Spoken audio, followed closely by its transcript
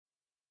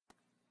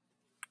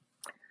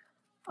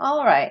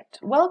All right,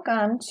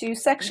 welcome to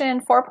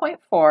section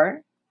 4.4.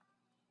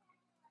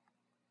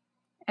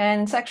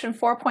 And section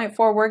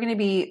 4.4, we're going to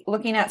be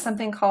looking at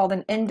something called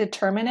an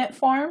indeterminate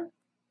form.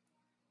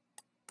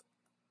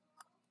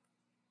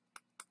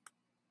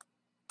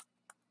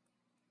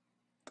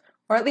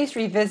 Or at least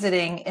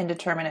revisiting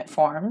indeterminate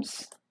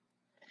forms.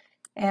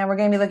 And we're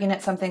going to be looking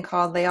at something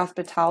called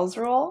L'Hospital's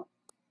rule.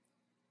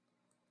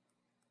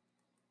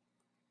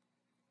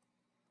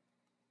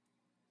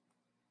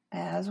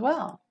 As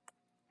well.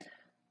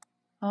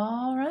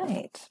 All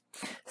right.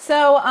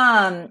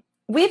 So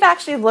we've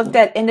actually looked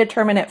at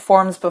indeterminate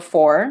forms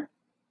before.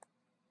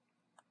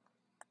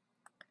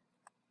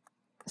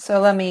 So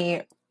let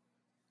me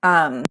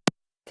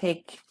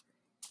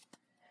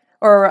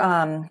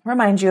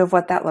remind you of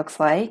what that looks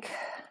like.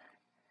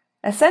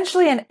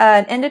 Essentially,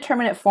 an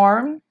indeterminate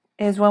form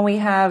is when we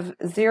have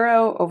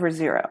 0 over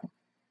 0.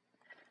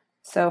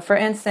 So for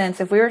instance,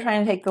 if we were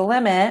trying to take the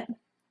limit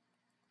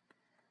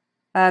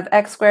of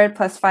x squared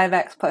plus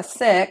 5x plus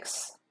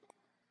 6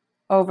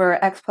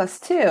 over x plus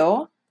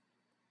 2,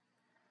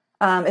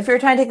 if we were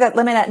trying to take that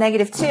limit at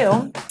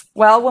 -2,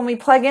 well, when we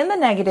plug in the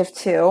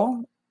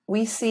 -2,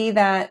 we see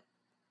that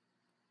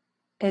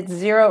it's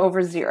 0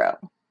 over 0.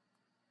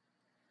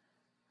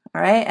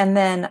 All right, and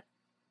then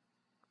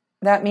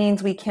that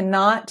means we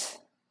cannot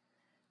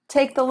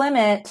take the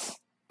limit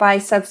by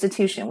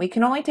substitution. We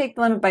can only take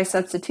the limit by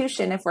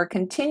substitution if we're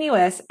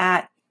continuous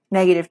at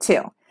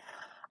 -2.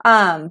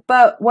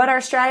 But what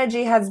our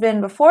strategy has been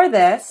before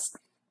this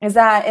is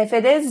that if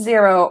it is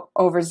 0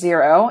 over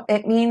 0,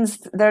 it means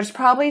there's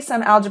probably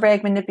some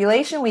algebraic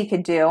manipulation we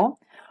could do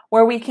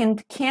where we can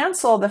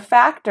cancel the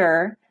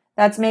factor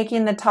that's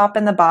making the top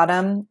and the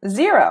bottom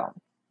 0.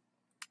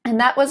 And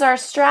that was our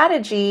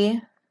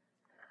strategy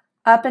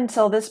up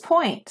until this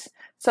point.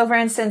 So for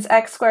instance,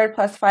 x squared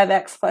plus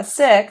 5x plus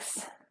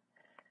 6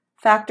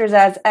 factors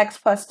as x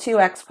plus 2,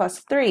 x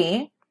plus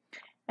 3.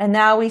 And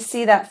now we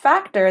see that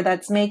factor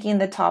that's making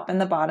the top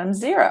and the bottom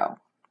 0.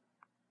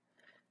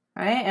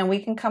 Right? And we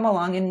can come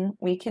along and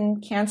we can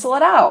cancel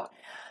it out.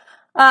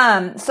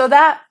 So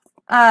that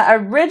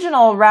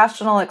original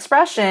rational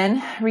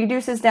expression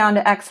reduces down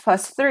to x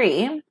plus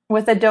 3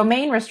 with a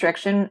domain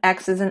restriction,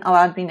 x isn't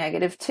allowed to be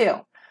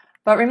 -2.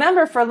 But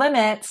remember, for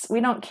limits,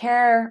 we don't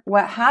care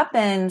what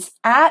happens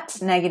at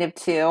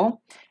 -2.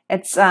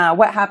 It's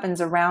what happens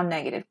around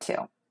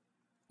 -2.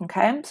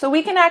 Okay, so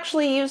we can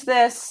actually use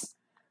this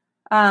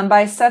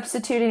by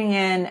substituting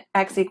in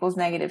x equals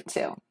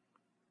 -2.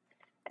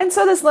 And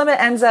so this limit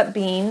ends up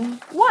being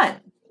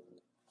 1.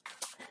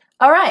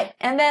 All right,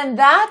 and then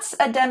that's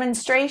a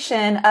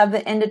demonstration of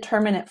the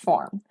indeterminate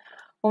form.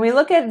 When we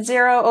look at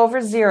 0 over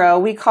 0,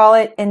 we call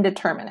it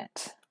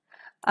indeterminate.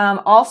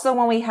 Also,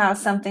 when we have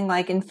something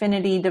like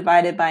infinity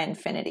divided by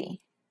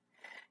infinity.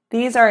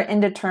 These are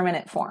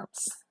indeterminate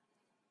forms.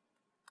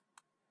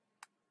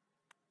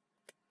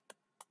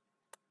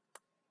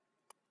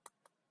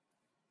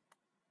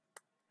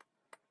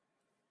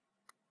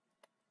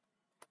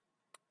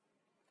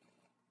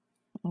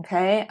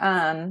 Okay,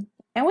 and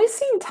we've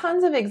seen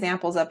tons of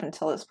examples up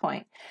until this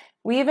point.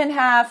 We even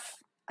have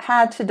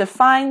had to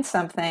define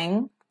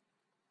something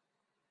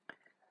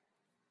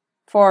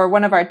for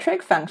one of our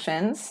trig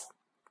functions.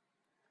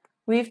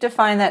 We've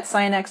defined that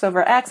sine x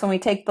over x, when we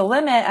take the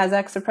limit as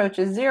x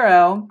approaches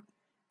 0,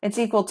 it's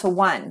equal to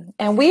 1.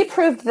 And we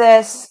proved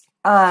this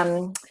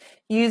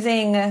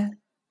using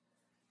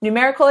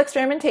numerical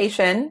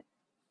experimentation.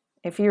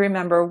 If you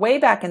remember way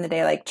back in the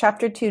day, like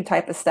chapter 2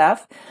 type of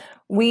stuff,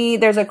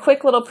 there's a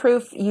quick little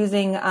proof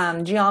using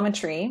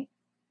geometry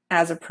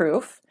as a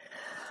proof.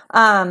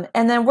 And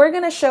then we're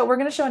going to show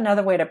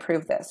another way to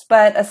prove this.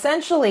 But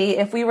essentially,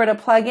 if we were to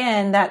plug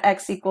in that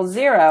x equals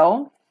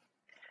 0,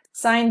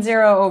 sine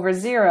 0 over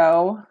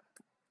 0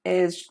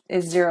 is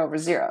 0 over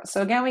 0.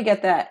 So again, we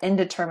get that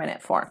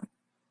indeterminate form.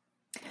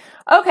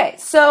 Okay,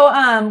 so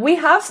we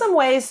have some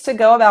ways to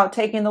go about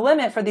taking the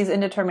limit for these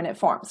indeterminate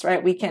forms,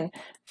 right? We can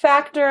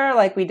factor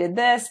like we did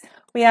this.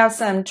 We have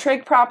some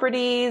trig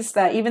properties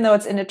that even though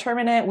it's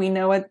indeterminate, we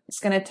know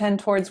it's going to tend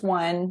towards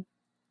 1.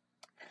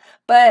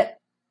 But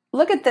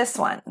look at this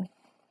one.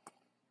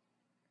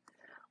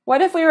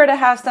 What if we were to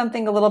have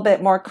something a little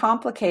bit more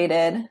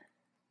complicated,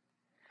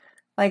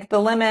 like the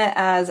limit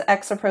as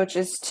x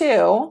approaches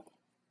 2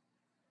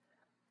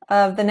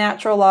 of the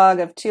natural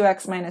log of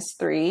 2x minus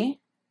 3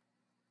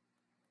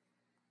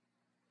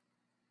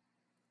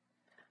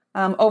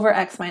 over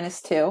x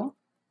minus 2,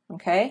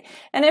 okay?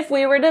 And if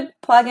we were to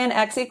plug in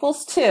x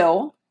equals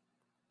 2,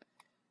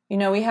 you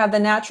know, we have the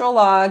natural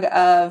log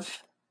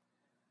of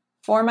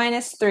 4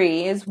 minus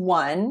 3 is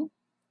 1,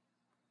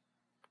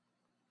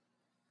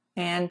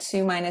 and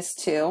 2 minus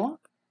 2.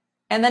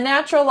 And the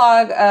natural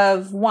log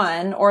of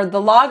 1, or the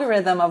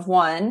logarithm of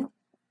 1,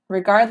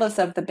 regardless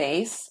of the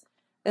base,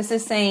 this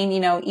is saying,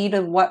 you know, e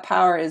to what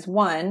power is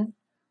 1?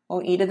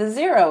 Well, e to the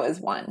 0 is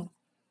 1.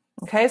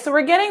 Okay, so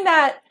we're getting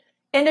that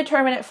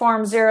indeterminate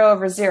form 0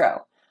 over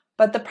 0.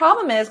 But the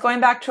problem is, going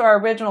back to our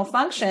original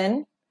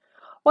function,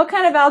 what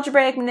kind of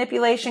algebraic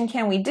manipulation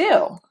can we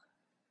do?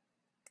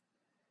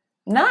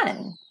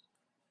 None.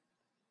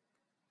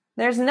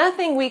 there's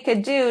nothing we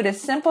could do to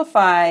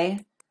simplify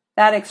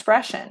that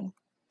expression.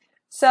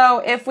 So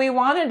if we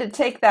wanted to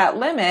take that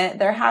limit,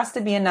 there has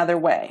to be another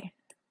way,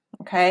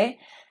 okay?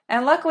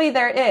 And luckily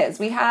there is.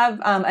 We have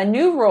a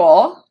new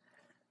rule.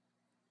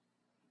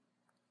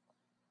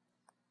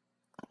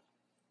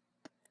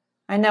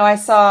 I know I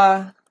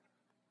saw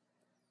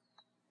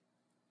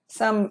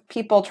some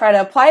people try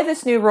to apply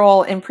this new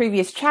rule in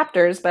previous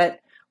chapters, but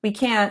we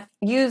can't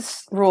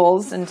use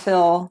rules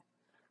until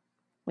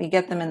we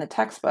get them in the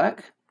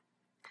textbook.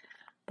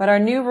 But our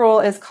new rule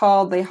is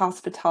called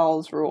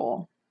L'Hospital's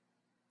rule.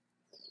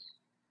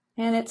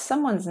 And it's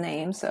someone's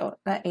name, so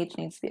that H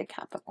needs to be a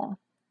capital.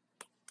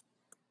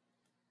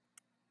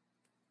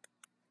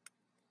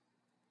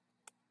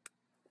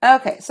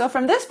 Okay, so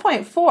from this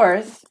point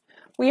forth,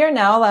 we are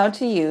now allowed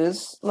to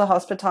use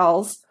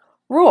L'Hospital's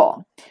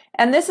rule.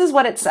 And this is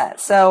what it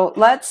says. So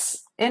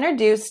let's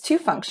introduce two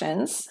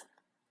functions.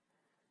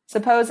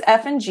 Suppose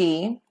f and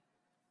g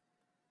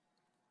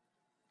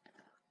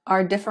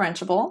are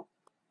differentiable.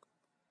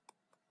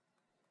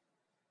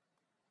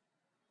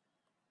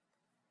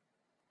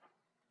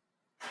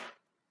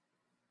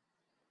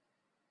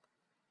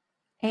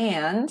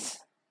 And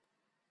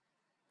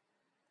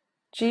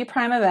g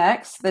prime of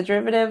x, the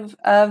derivative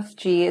of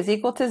g, is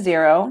equal to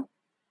 0.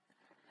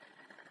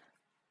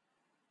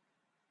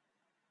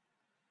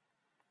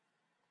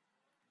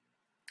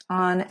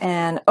 On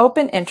an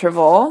open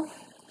interval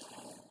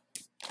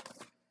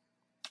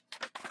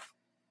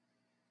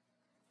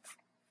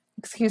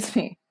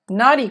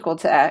not equal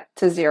to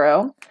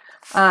 0,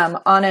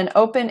 on an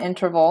open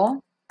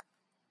interval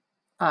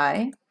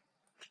I,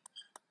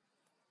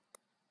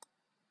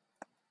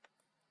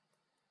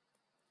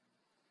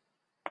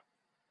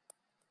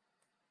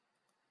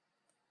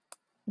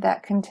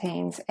 that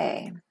contains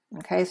A.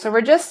 Okay, so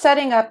we're just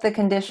setting up the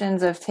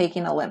conditions of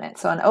taking a limit.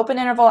 So an open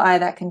interval I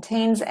that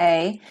contains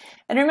A.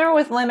 And remember,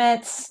 with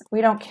limits,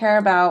 we don't care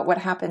about what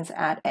happens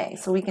at A.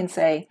 So we can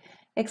say,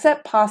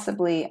 except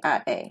possibly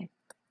at A.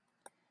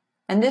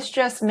 And this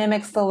just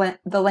mimics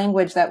the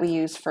language that we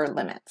use for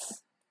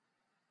limits.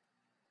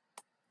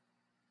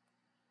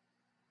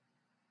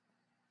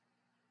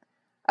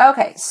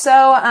 Okay,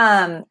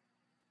 so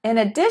in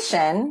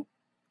addition,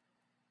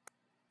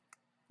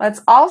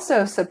 let's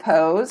also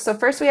suppose, so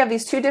first we have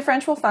these two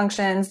differential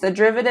functions. The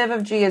derivative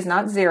of g is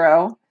not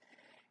 0.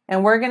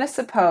 And we're going to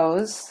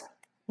suppose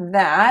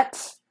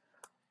that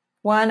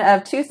one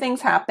of two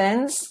things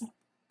happens.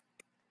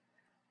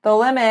 The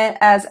limit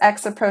as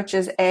x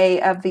approaches a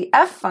of the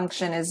f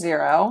function is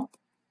 0.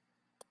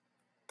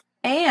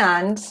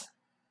 And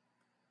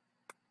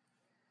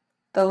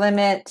the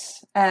limit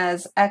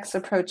as x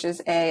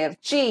approaches a of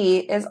g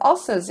is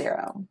also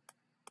 0.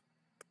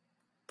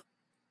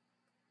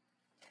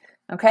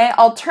 Okay,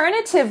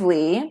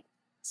 alternatively,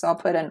 so I'll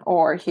put an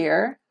or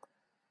here,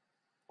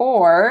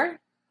 or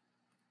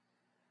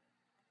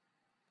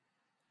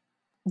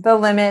the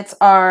limits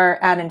are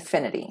at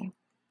infinity.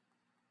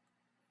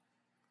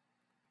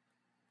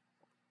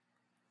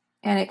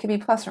 And it could be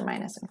plus or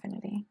minus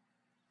infinity.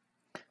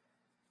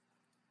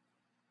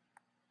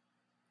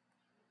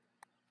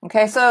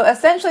 Okay, so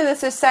essentially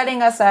this is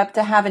setting us up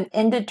to have an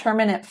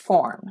indeterminate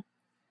form.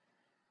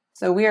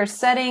 So we are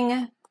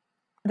setting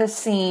the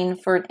scene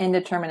for an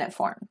indeterminate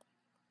form.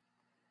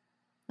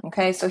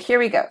 Okay, so here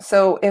we go.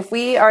 So if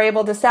we are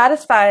able to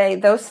satisfy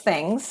those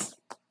things,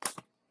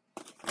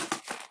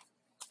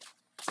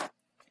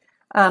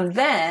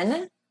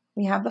 then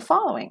we have the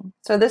following.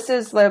 So this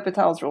is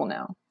L'Hopital's rule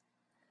now.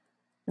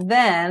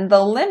 Then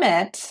the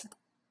limit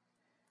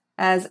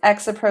as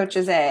x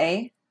approaches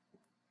a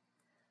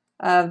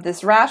of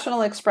this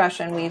rational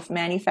expression we've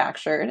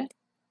manufactured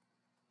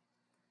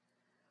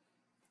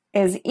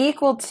is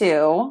equal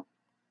to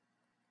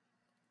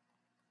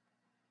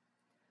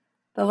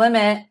the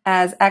limit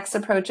as x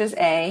approaches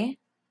a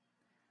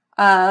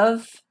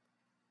of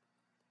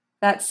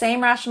that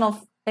same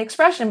rational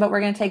expression, but we're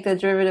going to take the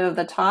derivative of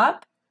the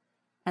top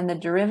and the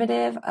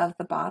derivative of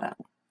the bottom.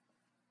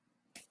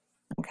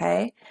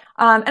 Okay,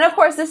 and of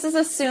course this is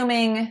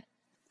assuming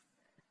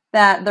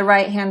that the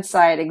right-hand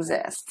side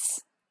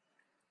exists.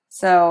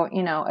 So,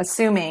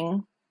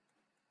 assuming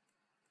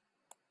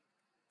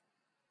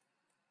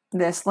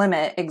this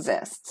limit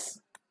exists.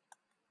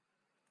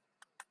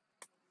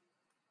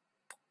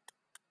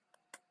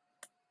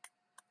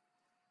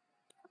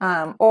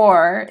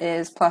 Or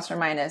is plus or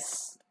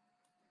minus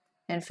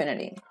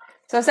infinity.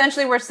 So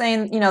essentially we're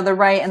saying, the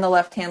right and the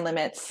left-hand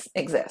limits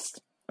exist,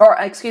 or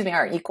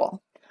are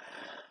equal.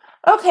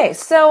 Okay,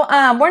 so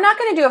we're not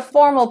going to do a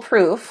formal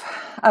proof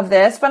of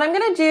this, but I'm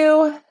going to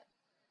do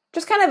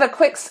just kind of a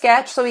quick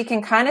sketch so we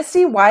can kind of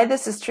see why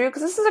this is true,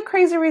 because this is a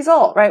crazy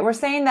result, right? We're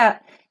saying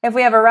that if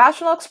we have a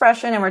rational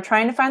expression and we're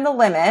trying to find the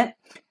limit,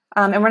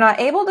 and we're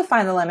not able to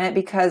find the limit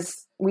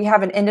because we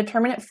have an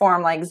indeterminate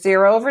form like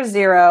 0 over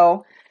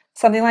 0,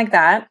 something like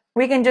that,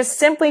 we can just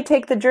simply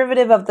take the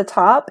derivative of the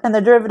top and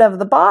the derivative of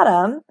the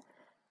bottom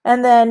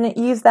and then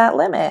use that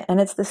limit,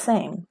 and it's the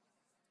same.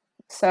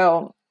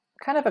 So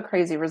kind of a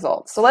crazy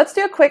result. So let's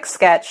do a quick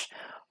sketch.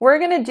 We're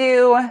going to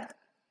do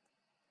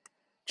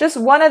just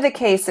one of the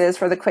cases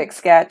for the quick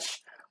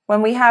sketch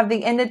when we have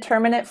the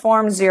indeterminate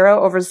form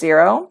 0 over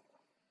 0.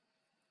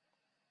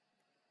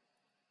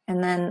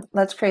 And then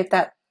let's create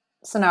that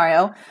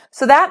scenario.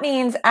 So that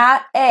means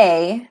at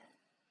A,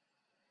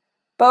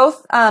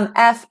 both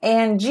f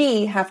and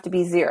g have to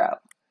be 0.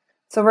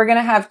 So we're going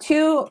to have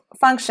two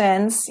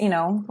functions,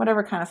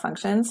 whatever kind of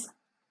functions,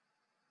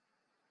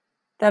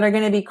 that are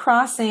going to be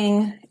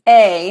crossing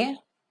A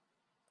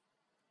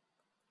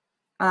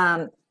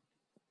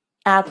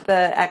at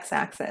the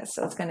x-axis.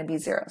 So it's going to be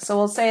 0. So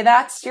we'll say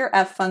that's your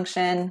f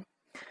function.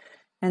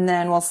 And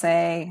then we'll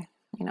say,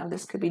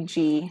 this could be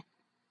g,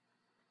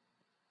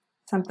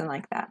 something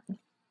like that.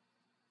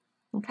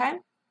 Okay?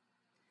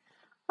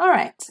 All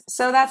right,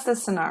 so that's the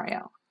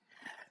scenario.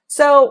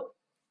 So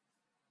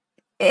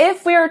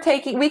if we're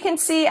taking, we can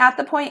see at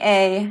the point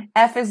A,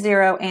 f is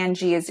 0 and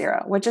g is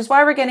 0, which is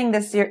why we're getting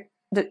this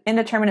the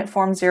indeterminate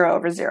form 0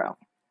 over 0.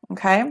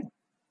 Okay?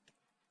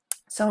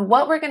 So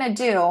what we're going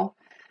to do,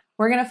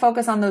 we're going to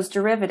focus on those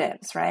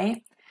derivatives,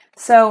 right?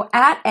 So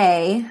at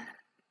A,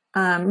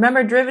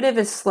 remember derivative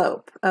is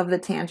slope of the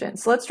tangent.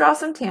 So let's draw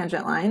some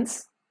tangent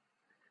lines.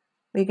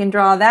 We can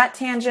draw that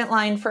tangent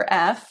line for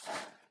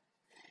f.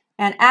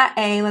 And at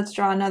A, let's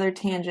draw another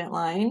tangent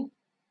line.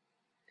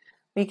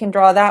 We can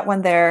draw that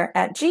one there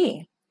at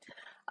G.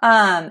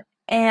 And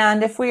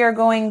if we are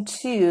going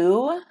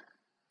to,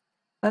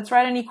 let's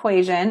write an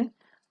equation.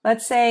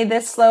 Let's say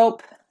this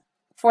slope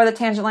for the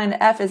tangent line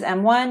to f is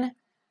m1.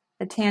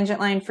 The tangent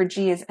line for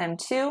G is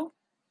m2.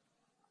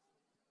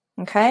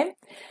 Okay?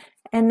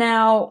 And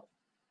now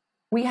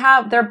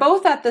they're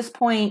both at this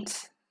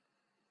point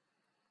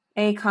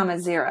A,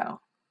 0.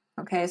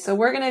 Okay, so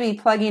we're going to be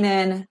plugging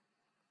in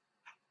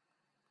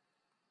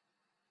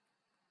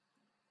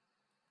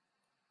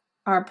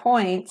our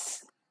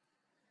points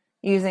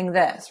using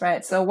this,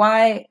 right? So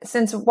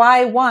since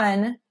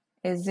y1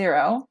 is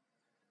 0,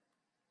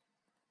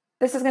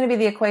 this is going to be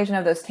the equation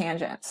of those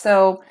tangents.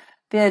 So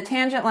the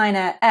tangent line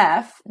at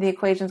f, the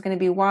equation is going to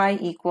be y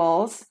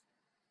equals,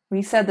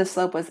 we said the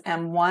slope was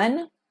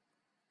m1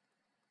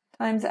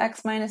 times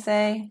x minus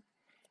a,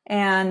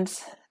 and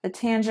the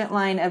tangent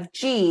line of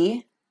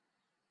G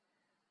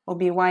will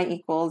be y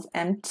equals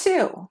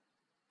m2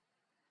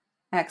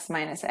 x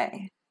minus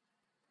a.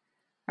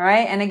 All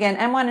right, and again,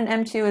 m1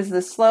 and m2 is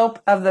the slope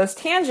of those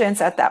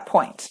tangents at that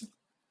point.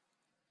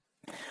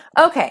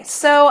 Okay,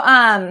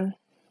 so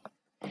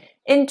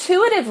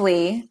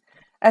intuitively,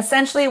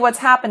 essentially what's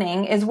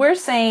happening is we're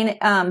saying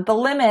the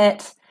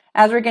limit,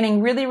 as we're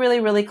getting really, really,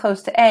 really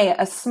close to A,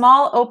 a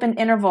small open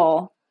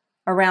interval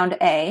around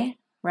A,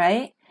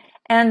 right?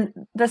 And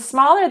the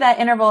smaller that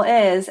interval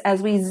is,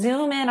 as we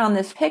zoom in on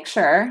this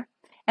picture,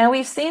 and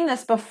we've seen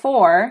this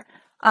before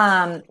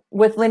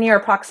with linear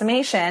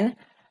approximation,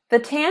 the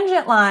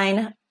tangent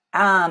line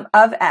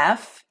of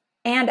f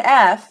and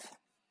f,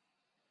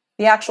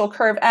 the actual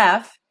curve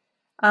f,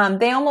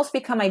 they almost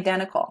become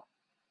identical.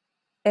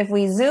 If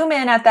we zoom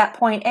in at that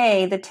point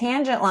A, the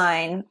tangent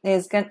line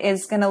is going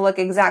to look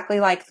exactly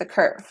like the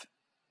curve.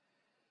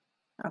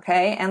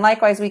 Okay, and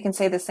likewise, we can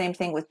say the same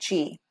thing with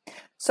G.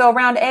 So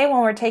around A,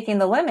 when we're taking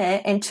the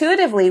limit,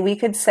 intuitively, we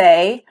could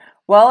say,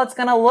 well, it's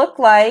going to look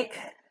like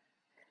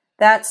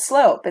that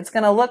slope. It's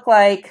going to look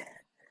like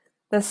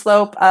the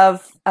slope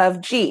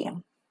of G.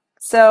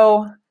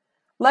 So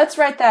let's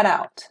write that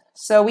out.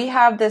 So we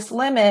have this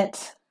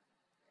limit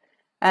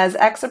as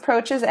x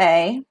approaches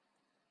A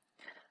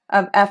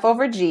of f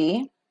over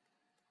G.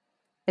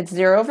 It's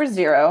 0 over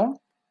 0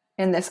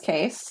 in this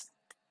case.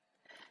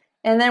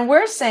 And then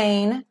we're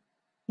saying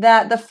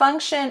that the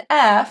function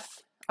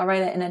f, I'll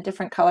write it in a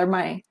different color,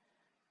 my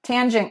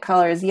tangent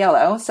color is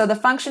yellow. So the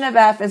function of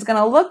f is going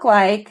to look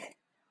like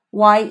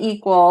y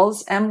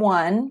equals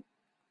m1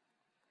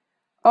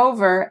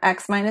 over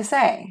x minus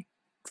a.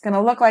 It's going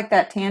to look like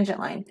that tangent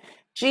line.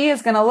 G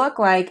is going to look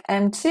like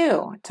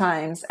m2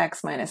 times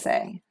x minus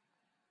a.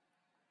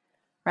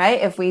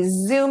 Right? If we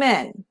zoom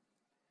in,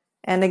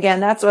 and again,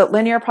 that's what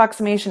linear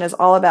approximation is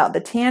all about. The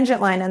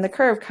tangent line and the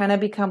curve kind of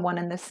become one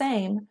and the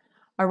same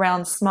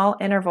around small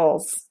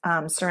intervals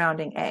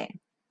surrounding A.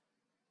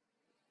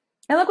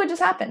 And look what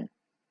just happened.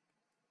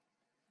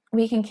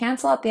 We can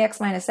cancel out the x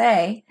minus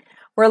a.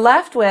 We're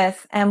left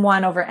with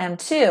m1 over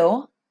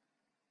m2.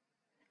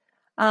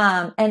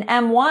 And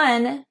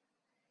m1,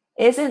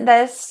 isn't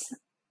this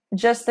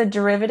just the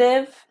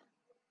derivative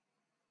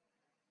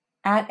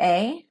at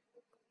A?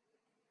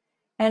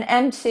 And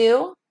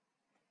m2,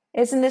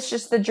 isn't this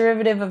just the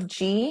derivative of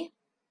G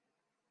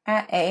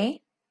at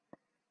A?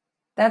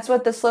 That's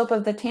what the slope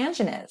of the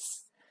tangent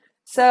is.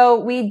 So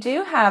we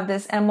do have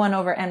this m1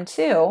 over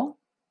m2,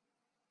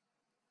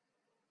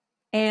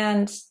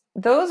 and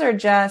those are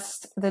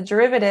just the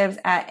derivatives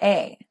at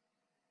A.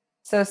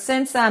 So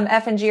since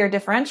f and g are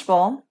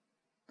differentiable,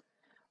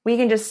 we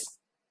can just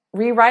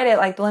rewrite it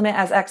like the limit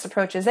as x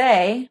approaches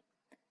A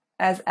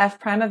as f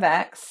prime of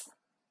x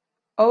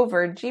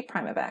over g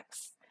prime of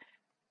x.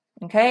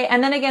 Okay,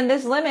 and then again,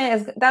 this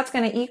limit that's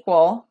going to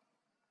equal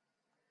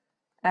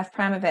f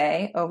prime of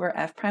A over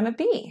f prime of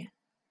B.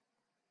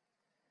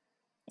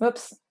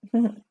 Whoops.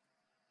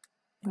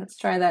 Let's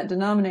try that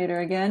denominator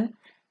again.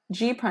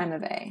 G prime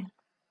of A.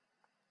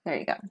 There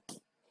you go.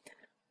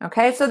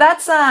 Okay, so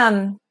that's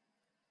kind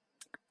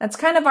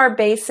of our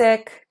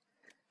basic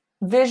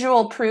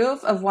visual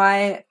proof of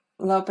why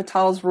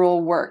L'Hopital's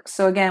rule works.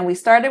 So again, we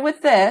started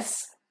with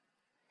this.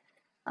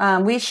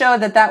 We showed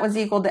that that was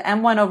equal to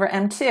M1 over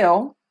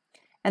M2,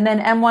 and then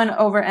M1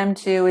 over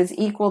M2 is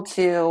equal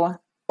to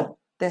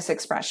this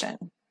expression.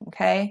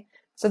 Okay,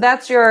 so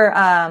that's your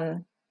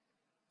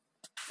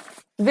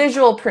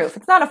visual proof.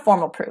 It's not a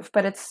formal proof,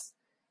 but it's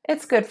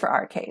good for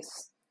our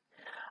case.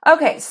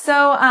 Okay,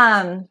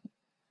 so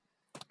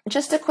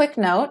just a quick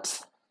note.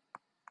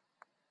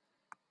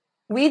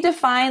 We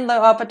define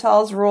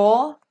L'Hopital's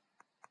rule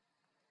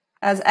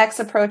as x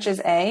approaches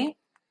A,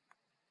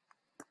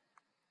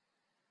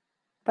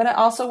 but it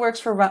also works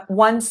for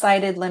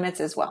one-sided limits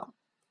as well.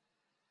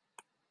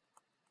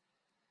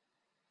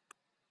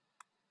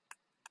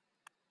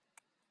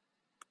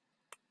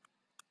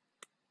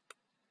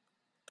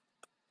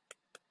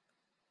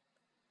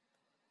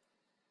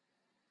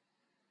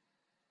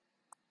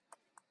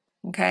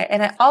 Okay,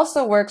 and it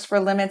also works for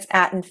limits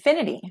at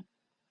infinity.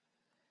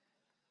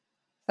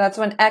 That's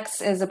when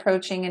x is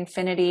approaching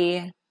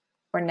infinity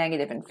or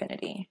negative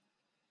infinity.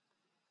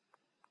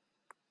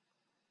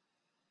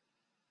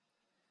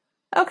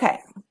 Okay,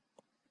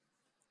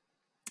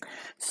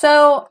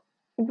 so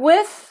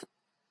with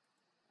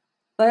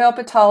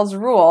L'Hopital's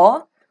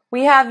rule,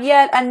 we have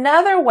yet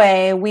another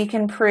way we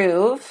can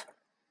prove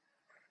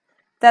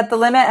that the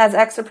limit as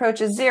x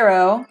approaches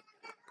 0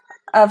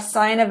 of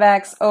sine of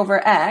x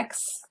over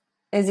x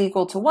is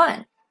equal to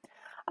 1.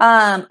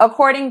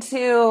 According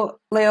to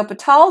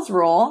L'Hopital's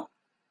rule,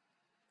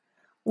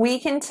 we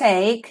can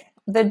take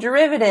the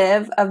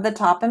derivative of the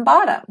top and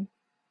bottom.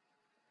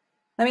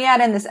 Let me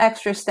add in this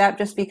extra step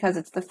just because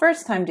it's the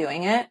first time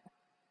doing it.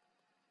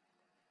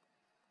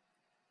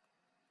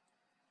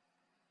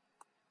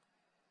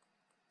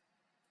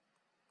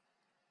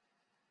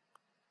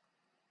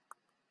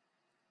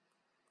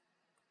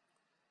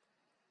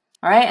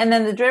 All right, and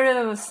then the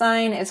derivative of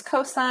sine is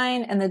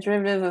cosine, and the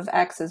derivative of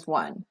x is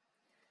 1.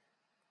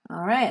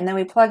 All right, and then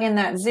we plug in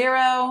that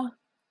 0.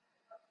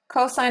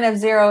 Cosine of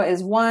 0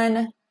 is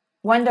 1.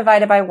 1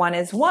 divided by 1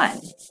 is 1.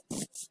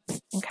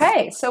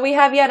 Okay, so we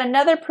have yet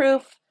another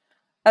proof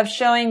of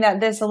showing that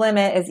this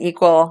limit is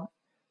equal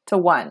to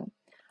 1.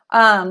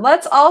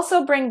 Let's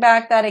also bring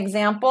back that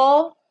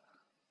example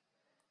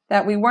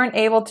that we weren't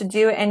able to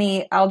do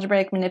any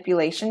algebraic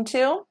manipulation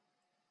to.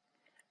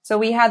 So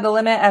we had the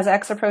limit as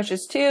x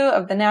approaches 2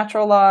 of the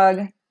natural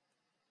log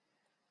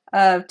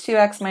of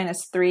 2x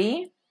minus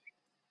 3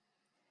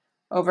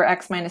 over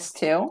x minus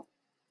 2.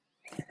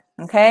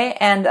 Okay,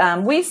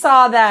 and we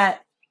saw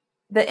that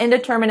the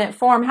indeterminate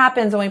form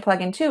happens when we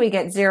plug in 2, we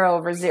get 0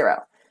 over 0.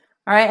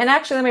 All right, and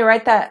actually let me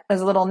write that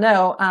as a little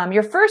note.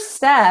 Your first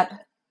step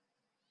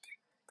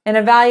in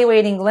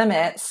evaluating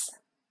limits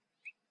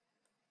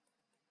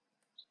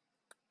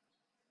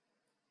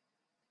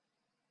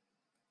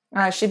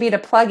should be to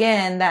plug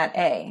in that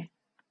A.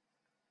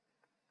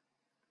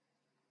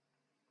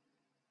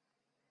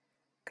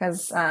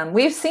 Because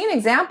we've seen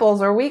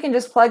examples where we can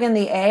just plug in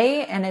the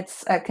A and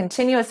it's a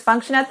continuous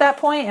function at that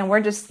point and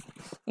we're just,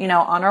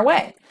 on our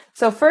way.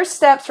 So first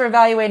step for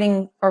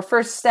evaluating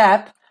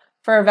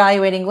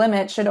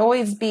limits should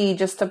always be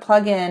just to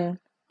plug in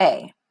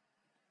A.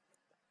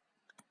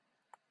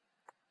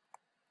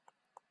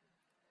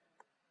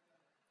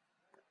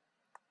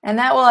 And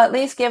that will at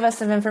least give us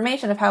some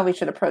information of how we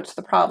should approach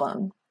the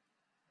problem.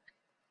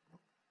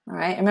 All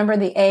right, remember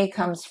the A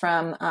comes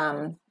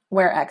from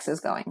where x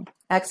is going.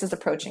 X is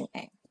approaching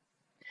A.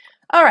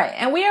 All right,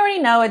 and we already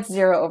know it's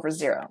 0 over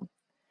 0.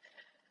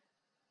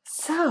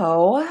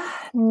 So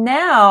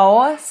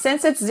now,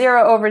 since it's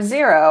 0 over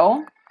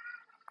 0,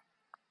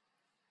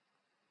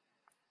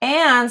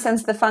 and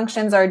since the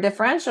functions are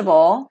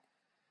differentiable,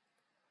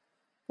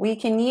 we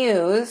can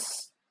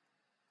use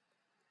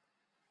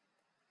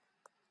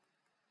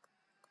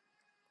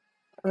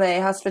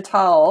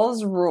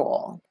L'Hopital's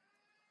rule.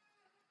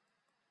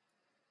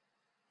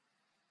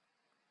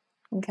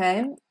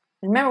 Okay,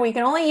 remember we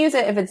can only use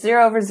it if it's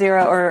 0 over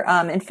 0 or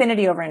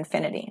infinity over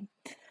infinity.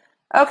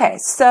 Okay,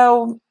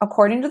 so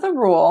according to the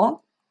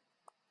rule,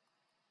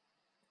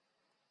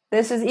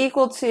 this is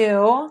equal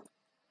to,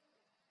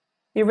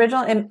 the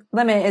original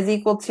limit is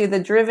equal to the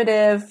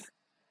derivative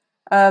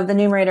of the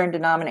numerator and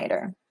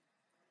denominator.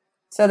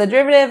 So the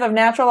derivative of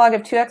natural log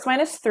of 2x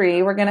minus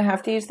 3, we're going to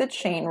have to use the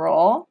chain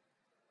rule.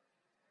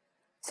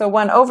 So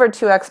 1 over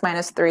 2x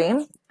minus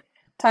 3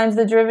 times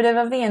the derivative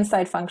of the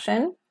inside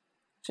function,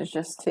 which is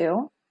just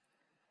 2,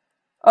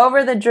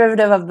 over the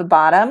derivative of the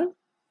bottom,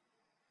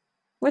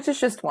 which is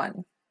just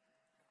 1.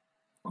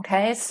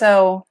 Okay,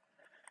 so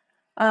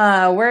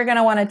we're going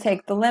to want to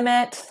take the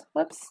limit,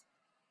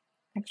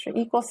 extra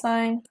equal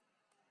sign,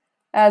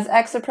 as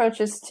x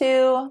approaches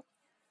 2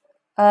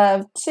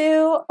 of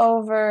 2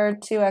 over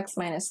 2x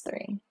minus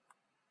 3.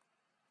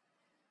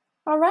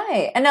 All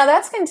right, and now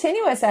that's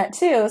continuous at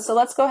 2, so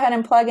let's go ahead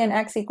and plug in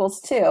x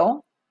equals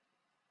 2.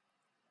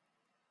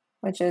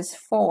 which is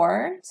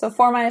 4. So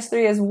 4 minus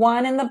 3 is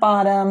 1 in the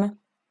bottom,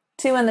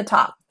 2 in the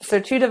top. So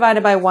 2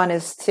 divided by 1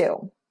 is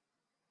 2.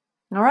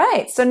 All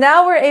right, so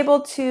now we're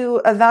able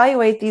to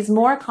evaluate these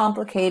more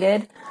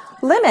complicated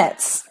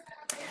limits.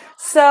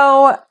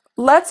 So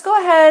let's go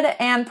ahead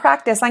and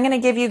practice. I'm going to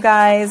give you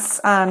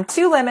guys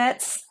 2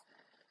 limits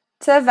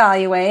to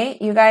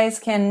evaluate. You guys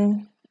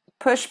can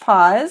push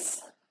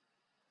pause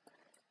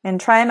and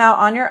try them out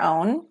on your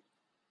own.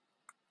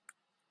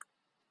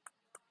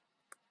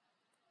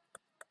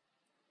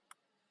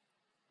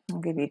 I'll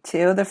give you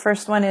 2. The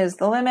first one is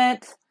the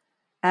limit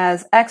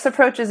as x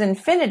approaches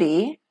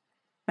infinity.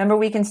 Remember,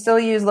 we can still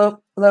use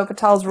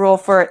L'Hopital's rule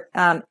for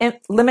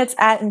limits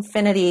at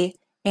infinity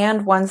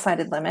and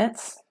one-sided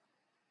limits.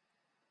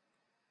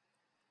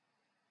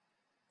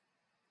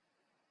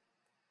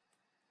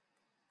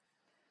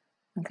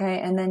 Okay,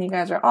 and then you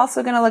guys are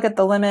also going to look at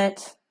the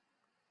limit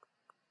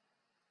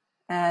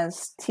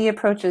as t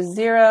approaches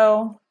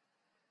 0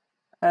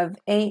 of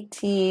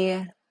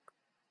 8t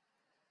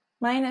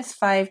minus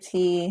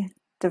 5t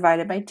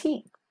divided by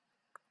t.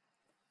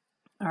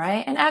 All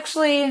right, and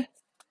actually,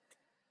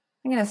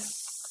 I'm going to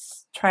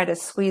try to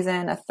squeeze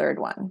in a third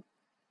one.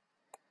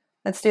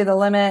 Let's do the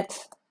limit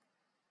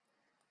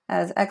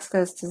as x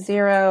goes to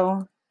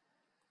 0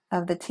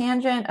 of the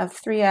tangent of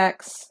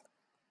 3x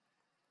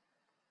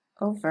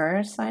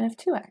over sine of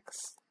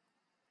 2x.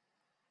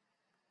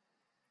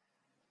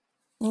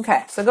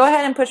 Okay, so go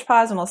ahead and push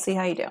pause and we'll see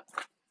how you do.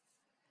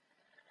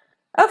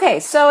 Okay,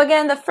 so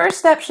again, the first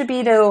step should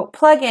be to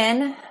plug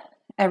in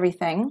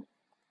everything.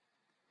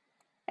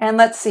 And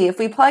let's see, if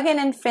we plug in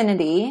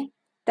infinity,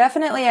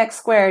 definitely x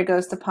squared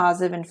goes to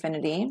positive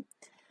infinity.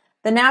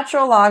 The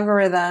natural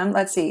logarithm,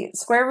 let's see,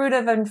 square root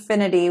of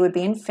infinity would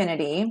be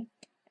infinity.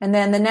 And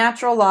then the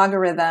natural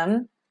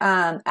logarithm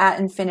at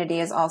infinity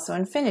is also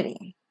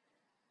infinity.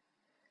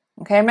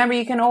 Okay, remember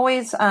you can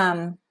always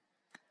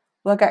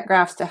look at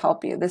graphs to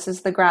help you. This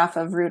is the graph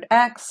of root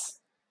x.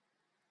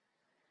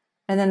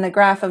 And then the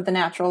graph of the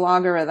natural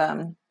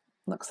logarithm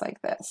looks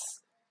like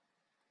this.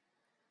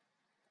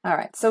 All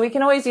right, so we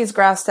can always use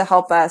graphs to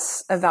help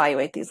us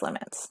evaluate these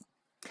limits.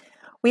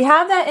 We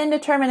have that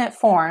indeterminate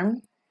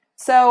form.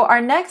 So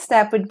our next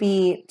step would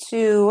be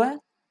to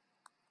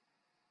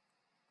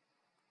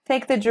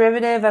take the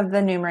derivative of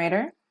the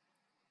numerator.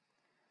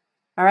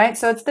 All right,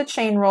 so it's the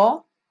chain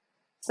rule.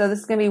 So this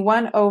is going to be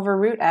 1 over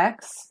root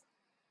x.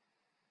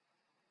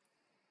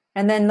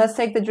 And then let's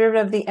take the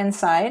derivative of the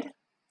inside.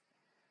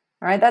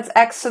 All right, that's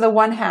x to the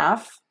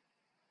 1/2.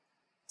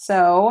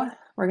 So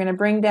we're going to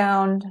bring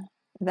down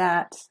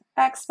that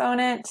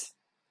exponent.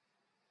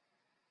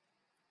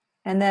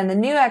 And then the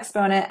new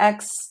exponent,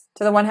 x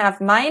to the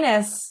 1/2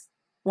 minus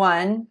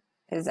 1,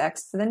 is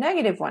x to the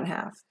negative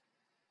 1/2.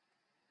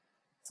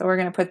 So we're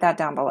going to put that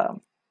down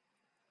below.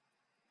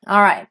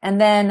 All right, and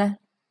then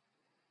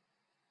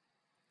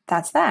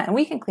that's that. And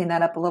we can clean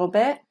that up a little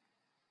bit.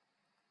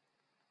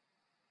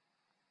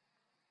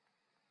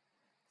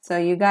 So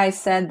you guys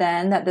said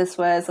then that this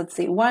was, let's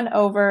see, 1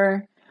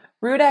 over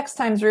root x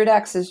times root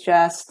x is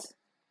just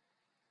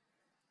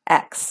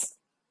x.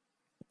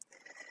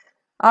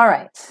 All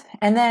right,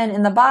 and then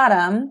in the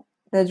bottom,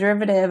 the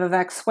derivative of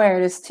x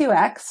squared is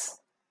 2x.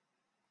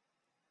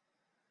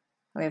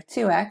 We have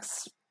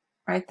 2x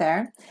right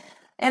there.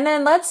 And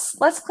then let's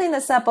clean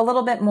this up a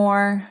little bit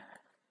more.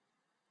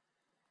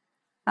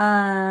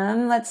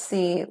 Let's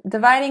see,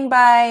 dividing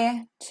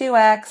by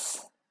 2x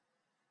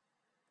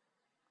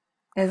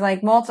is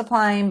like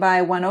multiplying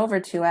by 1 over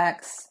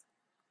 2x.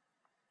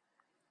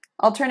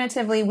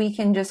 Alternatively, we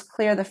can just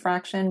clear the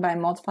fraction by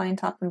multiplying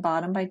top and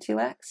bottom by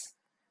 2x.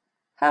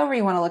 However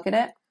you want to look at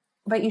it,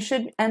 but you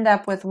should end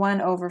up with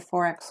 1 over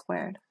 4x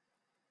squared.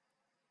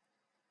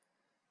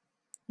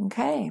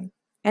 Okay,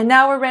 and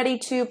now we're ready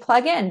to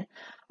plug in.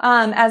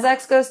 As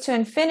x goes to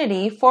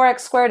infinity,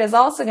 4x squared is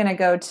also going to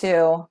go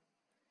to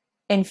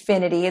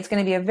infinity. It's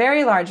going to be a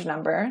very large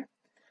number.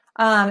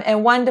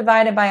 And 1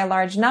 divided by a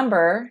large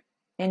number,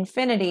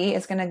 infinity,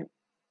 is going to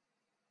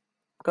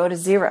go to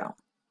 0.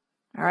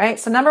 All right,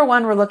 so number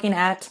 1, we're looking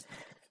at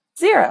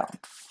 0.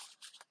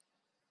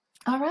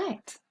 All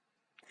right.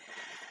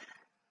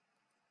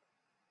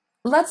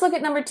 Let's look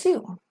at number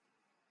 2.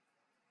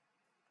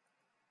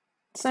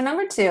 So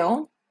number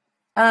 2,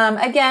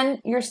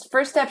 again, your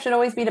first step should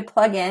always be to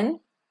plug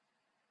in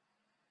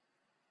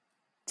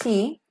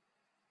t,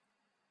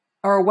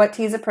 or what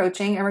t is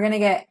approaching, and we're going to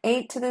get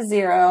 8 to the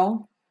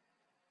 0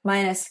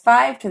 minus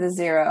 5 to the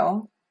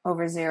 0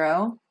 over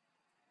 0.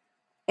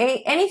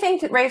 Anything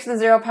raised to the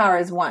 0 power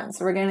is 1,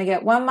 so we're going to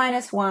get 1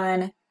 minus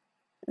 1,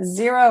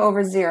 0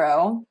 over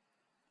 0,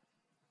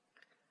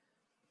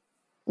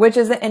 which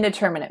is the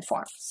indeterminate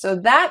form. So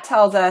that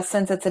tells us,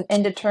 since it's an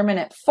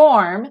indeterminate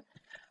form,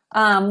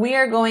 we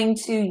are going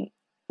to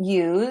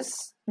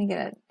use, let me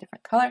get a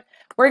different color.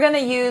 We're going to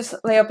use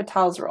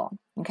L'Hopital's rule.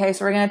 Okay,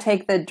 so we're going to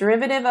take the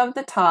derivative of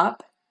the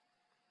top,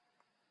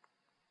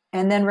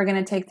 and then we're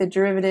going to take the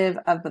derivative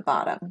of the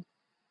bottom.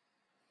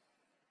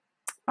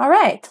 All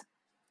right,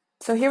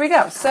 so here we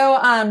go. So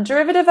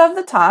derivative of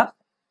the top,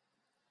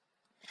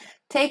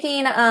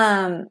 taking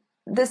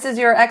this is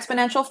your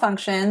exponential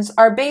functions.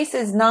 Our base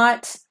is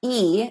not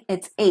e,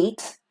 it's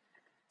 8.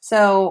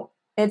 So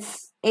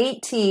it's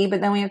 8t,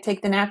 but then we have to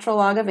take the natural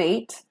log of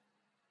 8.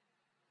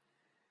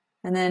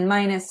 And then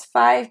minus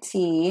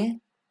 5t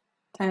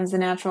times the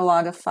natural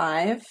log of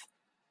 5.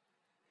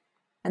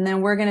 And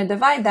then we're going to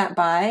divide that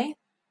by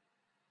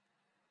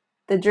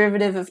the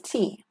derivative of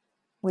t,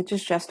 which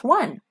is just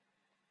 1.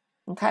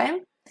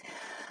 Okay?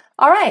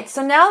 All right,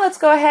 so now let's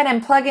go ahead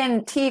and plug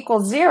in t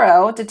equals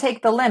 0 to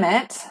take the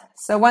limit.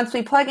 So once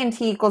we plug in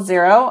t equals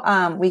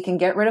 0, we can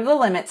get rid of the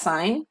limit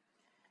sign.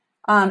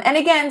 And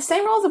again,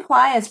 same rules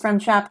apply as from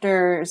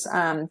chapters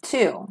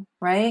 2,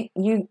 right?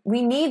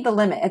 We need the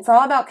limit. It's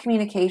all about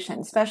communication,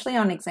 especially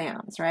on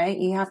exams, right?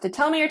 You have to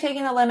tell me you're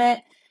taking the limit,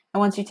 and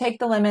once you take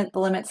the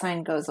limit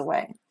sign goes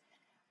away.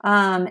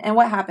 And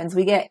what happens?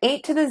 We get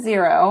 8 to the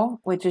 0,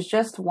 which is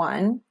just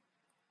 1,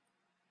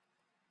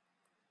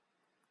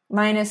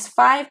 minus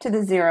 5 to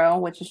the 0,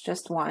 which is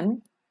just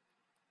 1,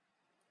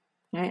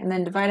 right? And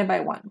then divided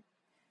by 1.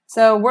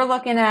 So we're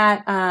looking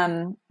at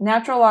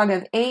natural log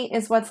of 8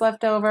 is what's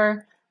left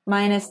over,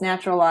 minus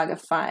natural log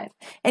of 5.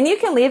 And you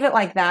can leave it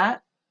like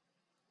that.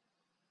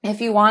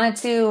 If you wanted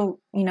to,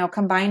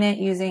 combine it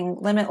using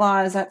limit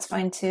laws, that's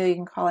fine too. You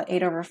can call it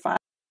 8 over 5.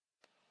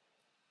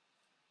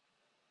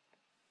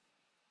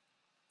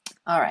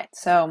 All right,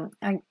 so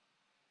I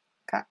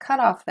got cut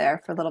off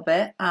there for a little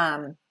bit.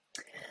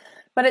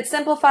 But it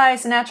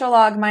simplifies natural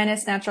log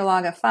minus natural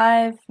log of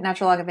 5,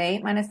 natural log of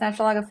 8 minus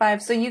natural log of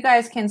 5. So you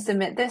guys can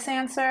submit this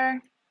answer,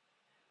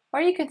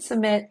 or you could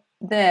submit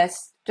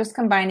this, just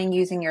combining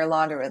using your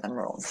logarithm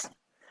rules.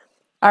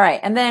 All right,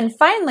 and then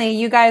finally,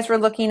 you guys were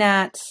looking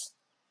at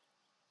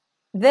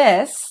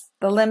this,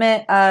 the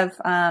limit of,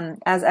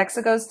 as x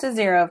goes to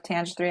 0, of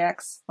tangent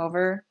 3x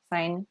over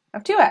sine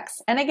of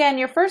 2x. And again,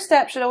 your first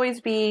step should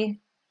always be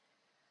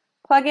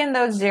plug in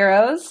those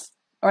zeros,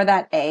 or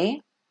that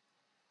a.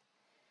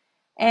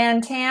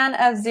 And tan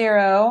of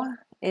 0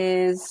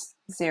 is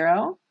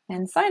 0,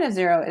 and sine of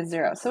 0 is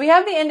 0. So we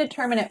have the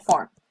indeterminate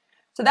form.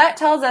 So that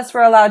tells us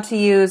we're allowed to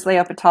use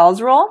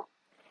L'Hopital's rule.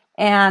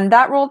 And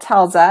that rule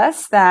tells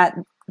us that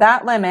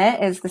that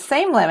limit is the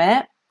same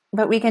limit,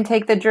 but we can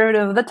take the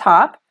derivative of the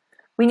top.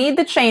 We need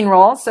the chain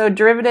rule, so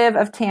derivative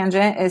of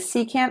tangent is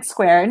secant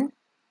squared.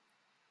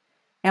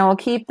 And we'll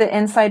keep the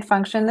inside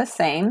function the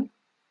same.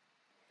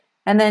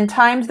 And then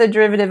times the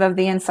derivative of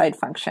the inside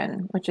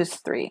function, which is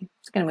 3.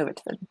 Just going to move it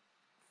to the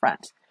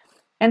front.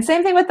 And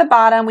same thing with the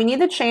bottom. We need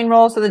the chain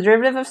rule, so the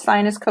derivative of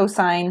sine is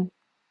cosine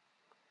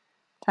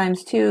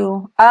times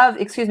 2 of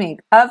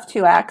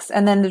 2x,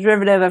 and then the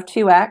derivative of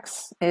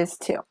 2x is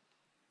 2.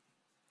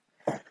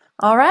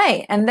 All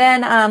right, and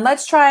then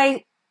let's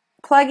try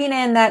plugging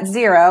in that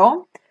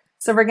 0.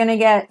 So we're going to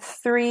get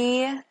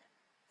 3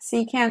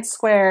 secant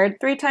squared.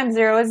 3 times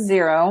 0 is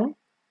 0.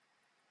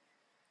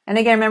 And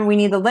again, remember, we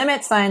need the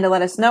limit sign to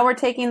let us know we're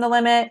taking the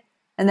limit.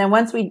 And then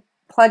once we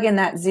plug in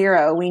that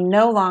 0, we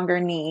no longer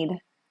need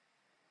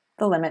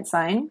the limit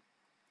sign.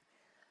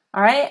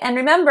 All right, and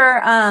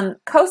remember,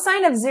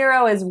 cosine of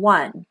 0 is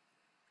 1.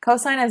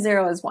 Cosine of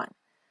 0 is 1.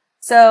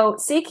 So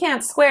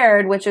secant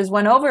squared, which is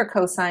 1 over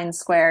cosine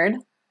squared,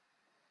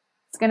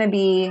 it's going to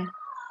be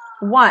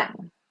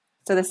 1.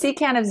 So the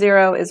secant of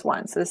 0 is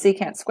 1. So the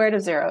secant squared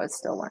of 0 is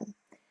still 1.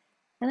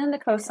 And then the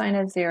cosine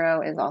of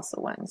 0 is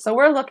also 1. So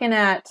we're looking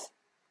at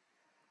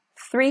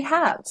 3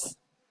 halves.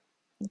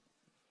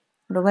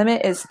 The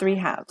limit is 3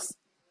 halves.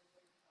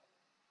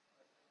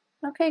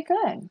 Okay,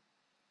 good.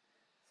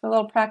 So a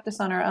little practice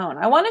on our own.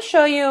 I want to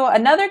show you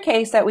another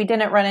case that we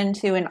didn't run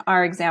into in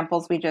our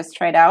examples we just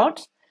tried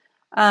out.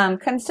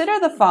 Consider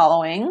the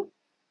following.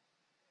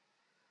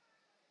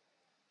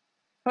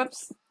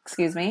 Whoops,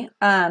 excuse me.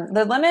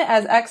 The limit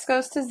as x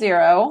goes to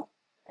 0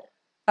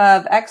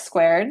 of x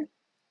squared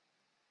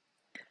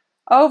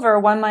over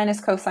 1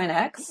 minus cosine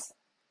x.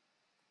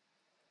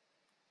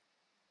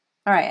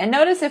 All right, and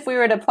notice if we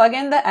were to plug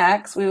in the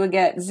x, we would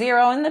get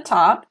 0 in the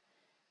top,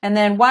 and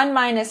then 1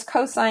 minus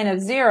cosine of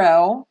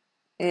 0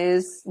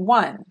 is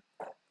 1.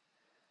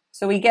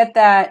 So we get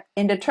that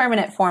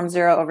indeterminate form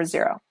 0 over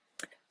 0.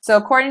 So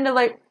according to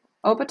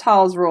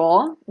L'Hopital's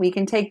rule, we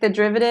can take the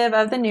derivative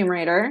of the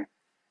numerator,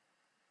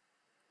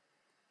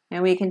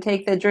 and we can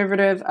take the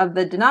derivative of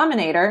the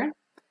denominator.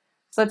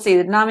 So let's see,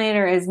 the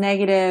denominator is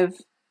negative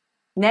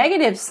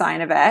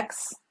sine of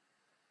x.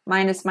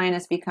 Minus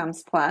minus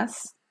becomes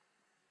plus.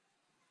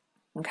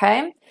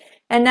 Okay,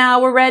 and now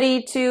we're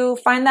ready to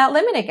find that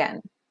limit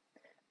again.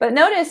 But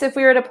notice if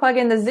we were to plug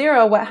in the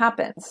 0, what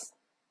happens?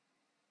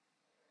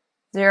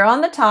 0 on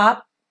the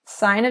top,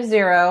 sine of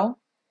 0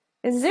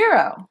 is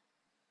 0.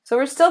 So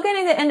we're still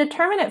getting the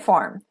indeterminate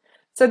form.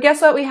 So guess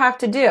what we have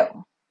to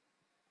do?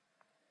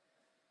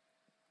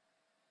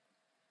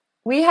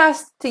 We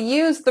have to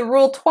use the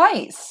rule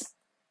twice.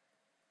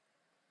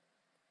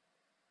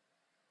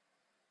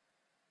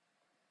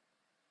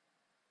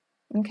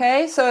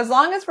 Okay, so as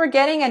long as we're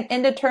getting an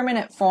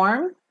indeterminate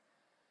form,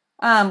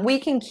 we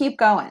can keep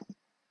going.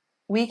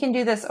 We can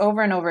do this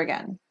over and over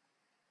again.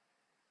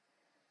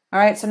 All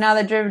right, so now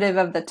the derivative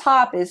of the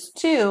top is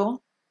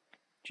 2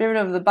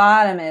 Derivative of the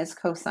bottom is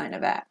cosine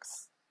of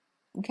x.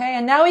 Okay,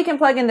 and now we can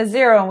plug into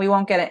 0 and we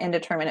won't get an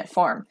indeterminate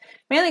form,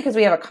 mainly because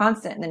we have a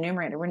constant in the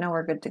numerator. We know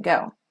we're good to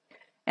go.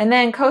 And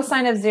then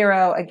cosine of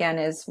 0 again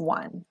is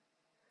 1.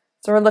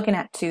 So we're looking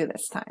at 2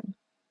 this time.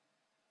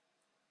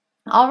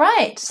 All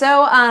right,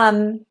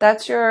 so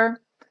that's your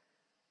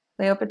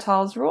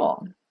L'Hopital's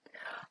rule.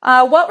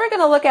 What we're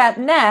going to look at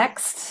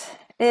next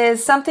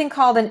is something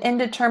called an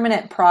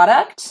indeterminate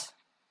product.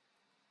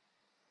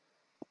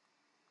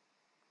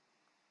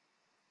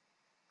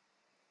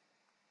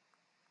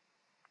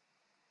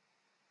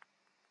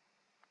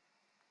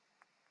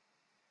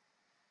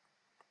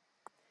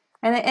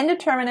 And the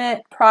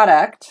indeterminate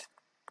product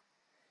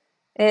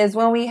is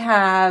when we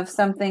have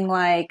something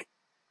like,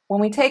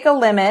 when we take a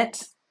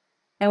limit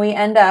and we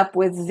end up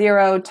with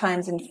 0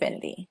 times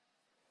infinity.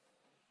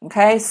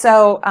 Okay,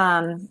 so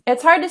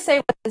it's hard to say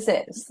what this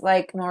is.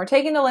 Like when we're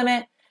taking the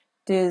limit,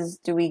 do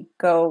we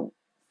go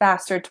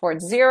faster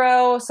towards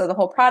 0, so the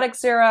whole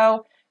product's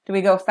 0? Do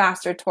we go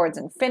faster towards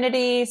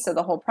infinity, so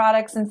the whole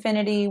product's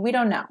infinity? We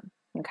don't know,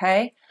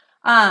 okay?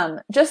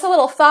 Just a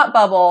little thought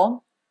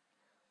bubble.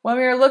 When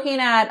we were looking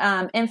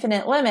at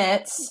infinite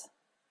limits,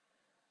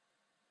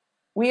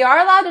 we are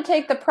allowed to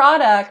take the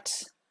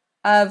product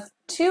of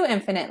 2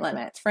 infinite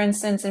limits. For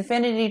instance,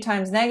 infinity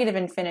times negative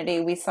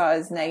infinity we saw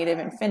as negative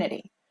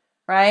infinity,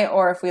 right?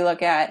 Or if we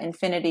look at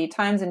infinity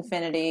times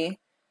infinity,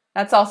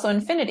 that's also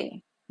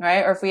infinity,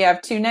 right? Or if we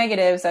have 2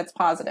 negatives, that's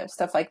positive,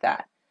 stuff like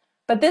that.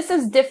 But this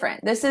is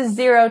different. This is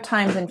 0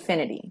 times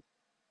infinity,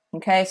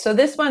 okay? So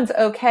this one's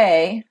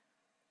okay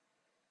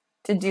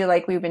to do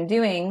like we've been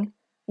doing.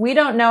 We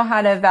don't know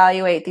how to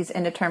evaluate these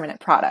indeterminate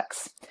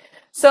products.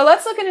 So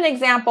let's look at an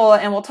example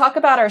and we'll talk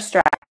about our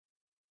strategy.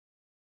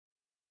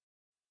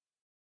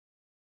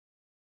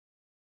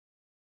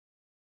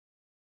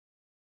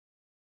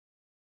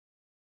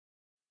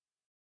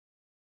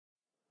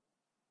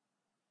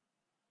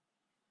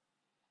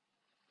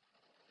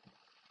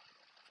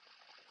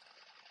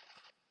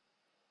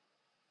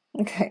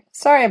 Okay,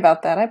 sorry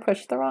about that. I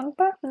pushed the wrong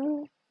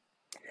button.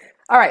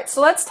 All right,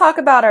 so let's talk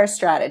about our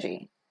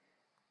strategy.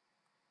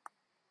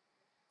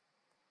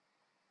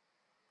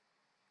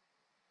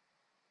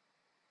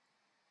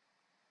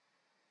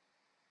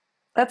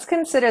 Let's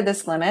consider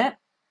this limit,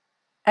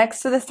 x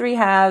to the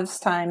 3/2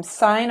 times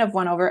sine of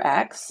 1 over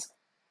x.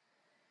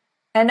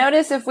 And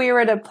notice if we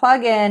were to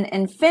plug in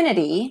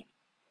infinity,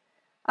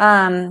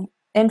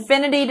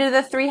 infinity to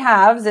the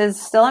 3/2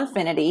 is still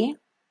infinity.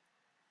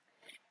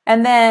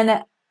 And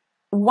then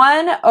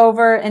 1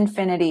 over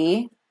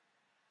infinity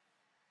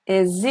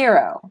is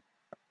 0,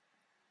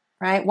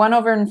 right? 1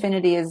 over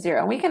infinity is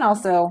 0. We can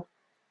also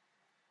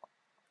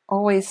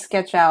always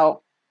sketch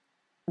out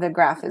the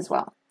graph as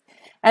well.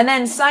 And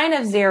then sine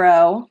of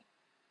 0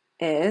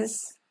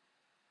 is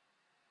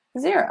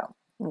 0.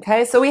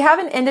 Okay, so we have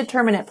an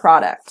indeterminate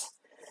product.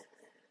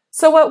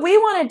 So what we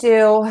want to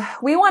do,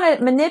 we want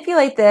to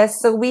manipulate this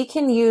so we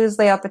can use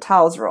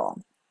L'Hopital's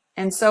rule.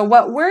 And so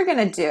what we're going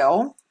to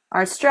do,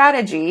 our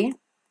strategy,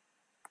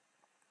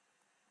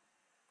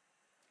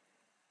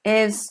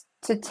 is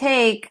to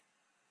take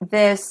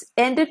this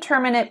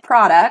indeterminate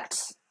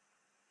product,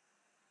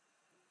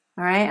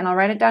 all right, and I'll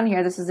write it down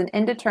here. This is an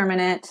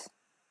indeterminate,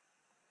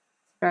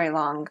 very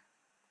long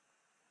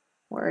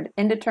word,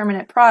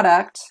 indeterminate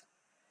product,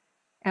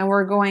 and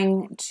we're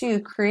going to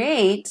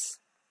create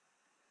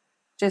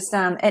just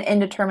an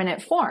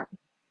indeterminate form,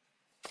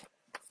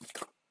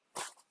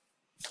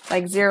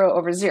 like 0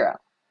 over 0.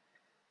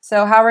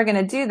 So how we're going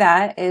to do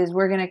that is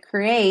we're going to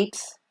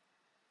create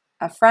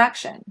a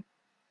fraction.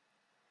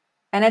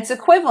 And it's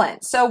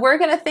equivalent. So we're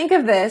going to think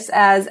of this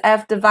as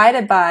f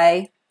divided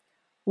by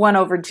 1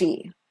 over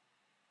g.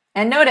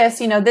 And notice,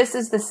 you know, this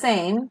is the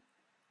same.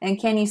 And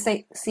can you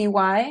see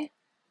why?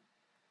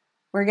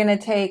 We're going to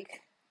take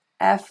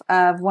f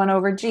of 1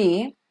 over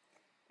g.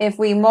 If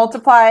we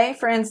multiply,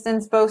 for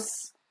instance, both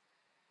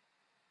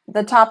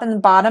the top and the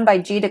bottom by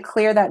g to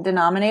clear that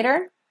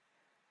denominator,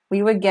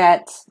 we would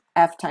get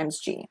f times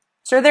g.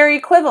 So they're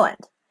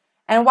equivalent.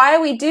 And why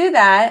we do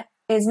that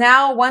is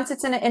now, once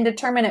it's in an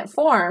indeterminate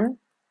form,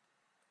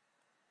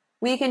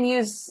 we can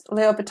use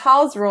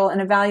L'Hopital's rule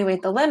and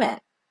evaluate the limit.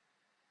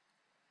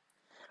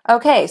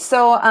 Okay,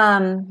 so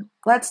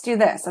let's do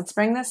this. Let's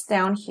bring this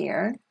down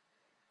here.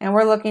 And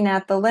we're looking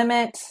at the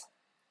limit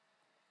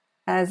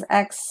as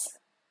x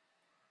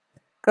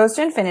goes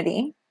to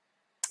infinity.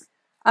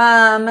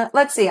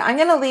 Let's see, I'm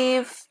going to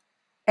leave,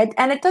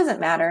 and it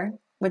doesn't matter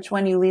which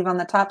one you leave on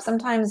the top.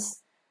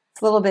 Sometimes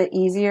it's a little bit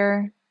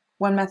easier.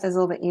 One method is a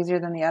little bit easier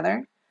than the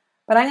other.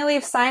 But I'm going to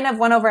leave sine of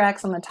 1 over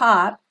x on the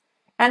top.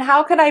 And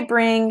how could I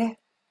bring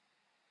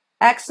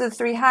x to the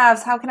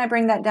 3/2? How can I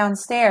bring that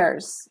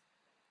downstairs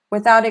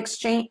without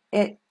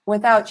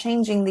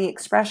changing the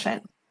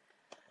expression?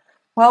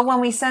 Well,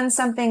 when we send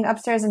something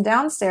upstairs and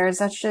downstairs,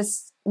 that's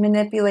just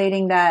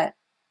manipulating that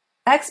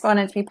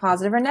exponent to be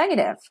positive or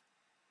negative.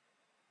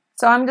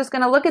 So I'm just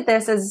going to look at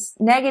this as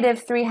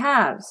negative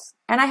 3/2,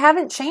 and I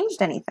haven't changed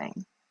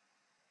anything.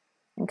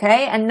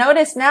 Okay, and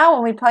notice now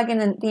when we plug in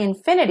the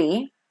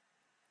infinity,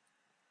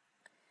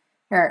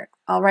 Here,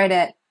 I'll write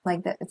it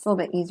like that. It's a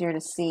little bit easier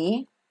to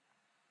see.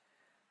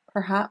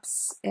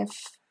 Perhaps if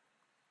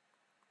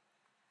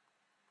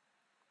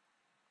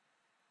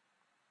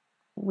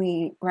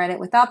we write it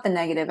without the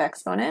negative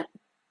exponent.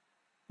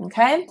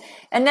 Okay,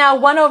 and now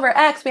 1 over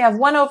x, we have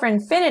 1 over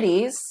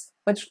infinities,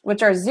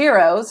 which are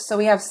zeros. So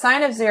we have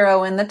sine of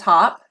 0 in the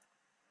top.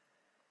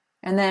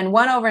 And then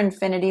 1 over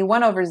infinity,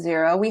 1 over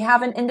 0. We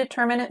have an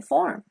indeterminate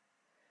form.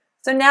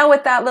 So now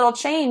with that little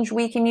change,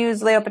 we can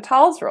use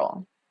L'Hopital's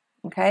rule.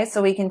 Okay,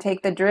 so we can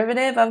take the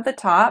derivative of the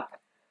top.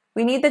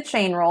 We need the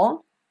chain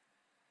rule.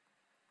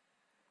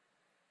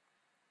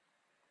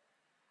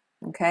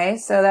 Okay,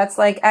 so that's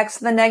like x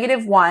to the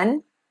negative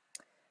 1.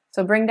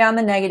 So bring down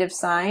the negative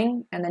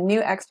sign, and the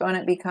new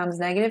exponent becomes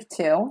negative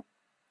 2.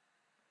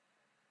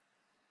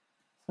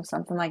 So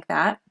something like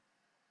that.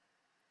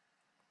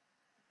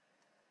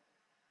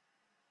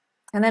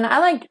 And then I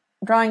like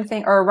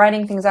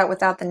writing things out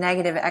without the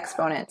negative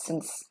exponent,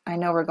 since I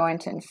know we're going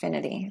to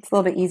infinity. It's a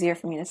little bit easier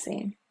for me to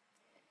see.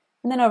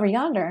 And then over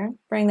yonder,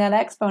 bring that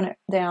exponent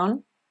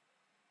down.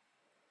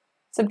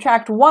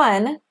 Subtract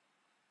 1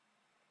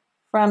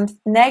 from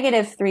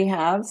negative 3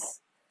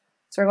 halves.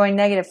 So we're going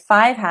negative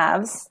 5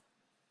 halves.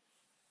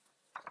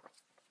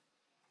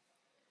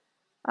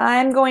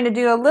 I'm going to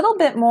do a little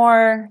bit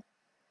more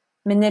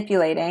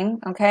manipulating,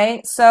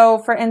 okay? So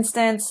for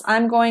instance,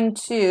 I'm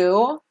just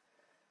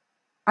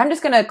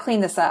going to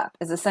clean this up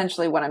is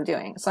essentially what I'm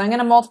doing. So I'm going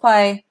to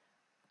multiply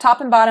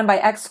top and bottom by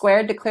x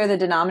squared to clear the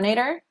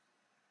denominator.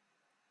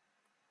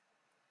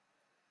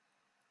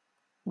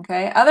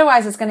 Okay,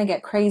 otherwise it's going to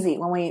get crazy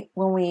when we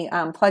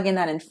plug in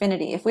that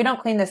infinity. If we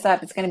don't clean this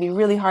up, it's going to be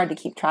really hard to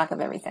keep track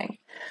of everything.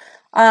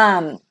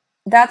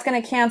 That's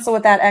going to cancel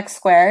with that x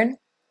squared.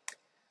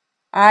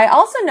 I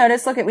also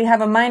notice, look, we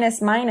have a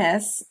minus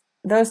minus.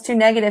 Those two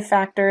negative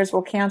factors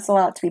will cancel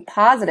out to be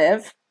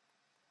positive.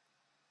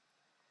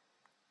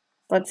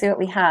 Let's see what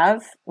we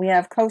have. We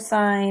have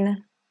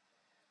cosine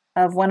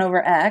of 1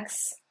 over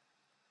x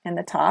in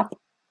the top.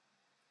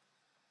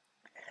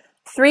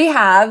 3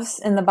 halves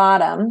in the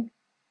bottom.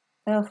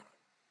 Oh,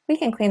 we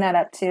can clean that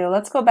up too.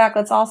 Let's go back.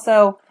 Let's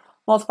also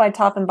multiply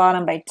top and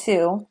bottom by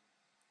 2.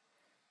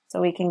 So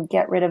we can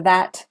get rid of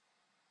that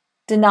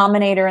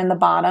denominator in the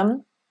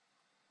bottom.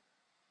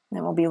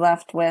 Then we'll be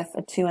left with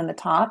a 2 in the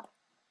top.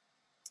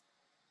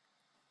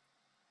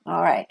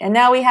 All right, and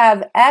now we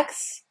have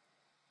x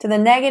to the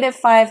negative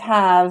 5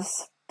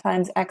 halves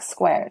times x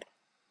squared.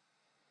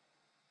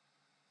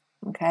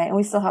 Okay, and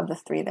we still have the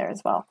 3 there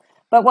as well.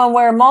 But when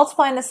we're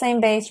multiplying the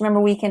same base, remember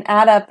we can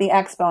add up the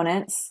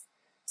exponents.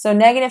 So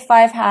negative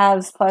 5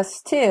 halves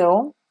plus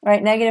 2,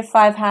 right? Negative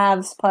 5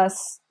 halves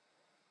plus,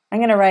 I'm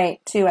going to write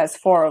 2 as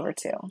 4 over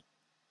 2.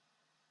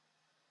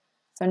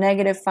 So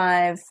negative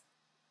 5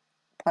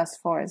 plus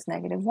 4 is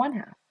negative 1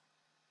 half.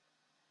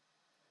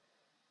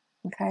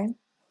 Okay,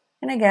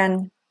 and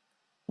again,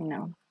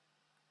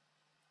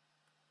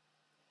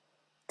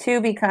 2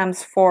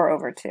 becomes 4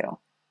 over 2.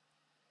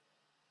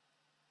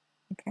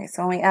 Okay,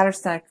 so when we add or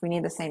subtract, we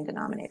need the same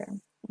denominator.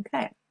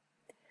 Okay.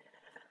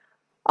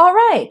 All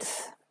right.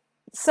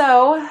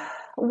 So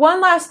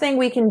one last thing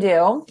we can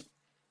do.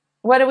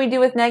 What do we do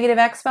with negative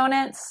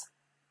exponents?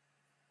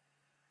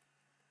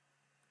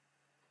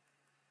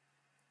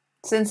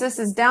 Since this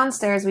is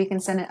downstairs, we can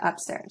send it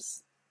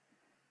upstairs.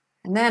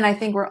 And then I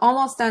think we're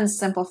almost done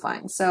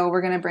simplifying. So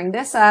we're going to bring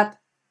this up,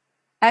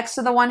 x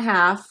to the 1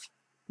 half.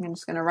 I'm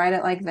just going to write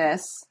it like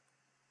this,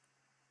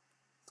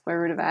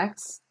 square root of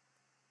x.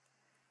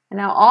 And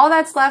now all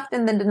that's left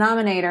in the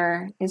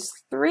denominator is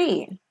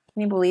 3.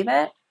 Can you believe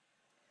it?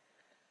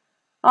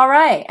 All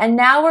right, and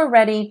now we're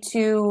ready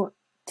to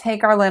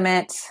take our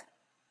limit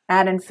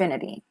at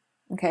infinity.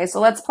 Okay, so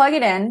let's plug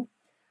it in.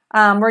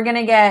 We're going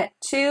to get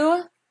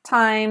 2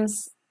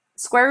 times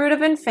square root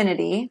of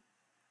infinity,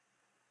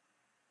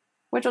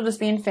 which will just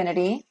be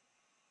infinity,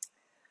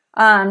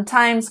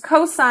 times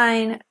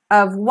cosine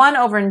of 1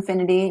 over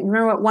infinity.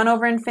 Remember what 1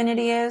 over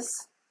infinity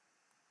is?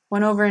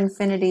 1 over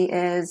infinity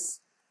is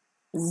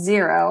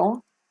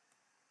 0,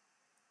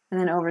 and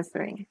then over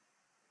 3.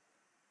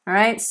 All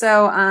right,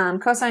 so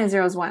cosine of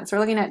 0 is 1. So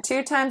we're looking at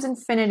 2 times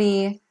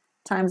infinity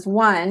times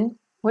 1,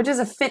 which is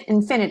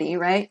infinity,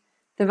 right?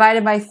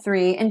 Divided by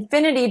 3.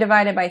 Infinity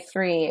divided by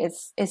 3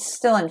 is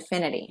still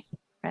infinity,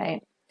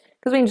 right?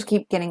 Because we can just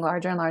keep getting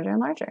larger and larger and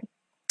larger.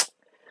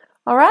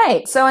 All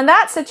right, so in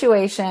that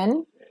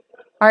situation,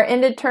 our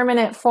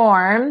indeterminate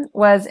form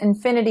was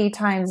infinity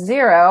times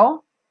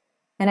 0,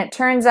 and it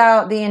turns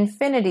out the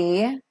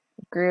infinity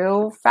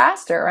grew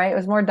faster, right? It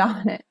was more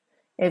dominant,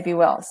 if you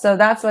will. So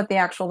that's what the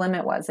actual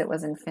limit was. It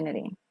was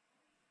infinity.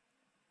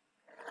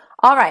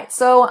 All right,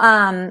 so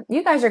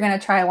you guys are going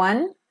to try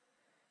one.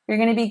 You're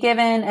going to be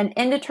given an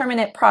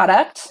indeterminate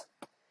product.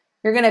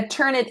 You're going to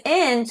turn it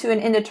into an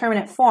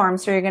indeterminate form.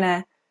 So you're going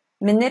to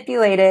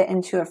manipulate it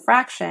into a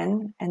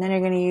fraction, and then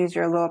you're going to use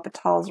your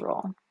L'Hopital's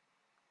rule.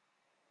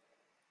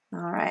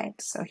 All right,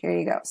 so here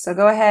you go. So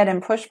go ahead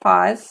and push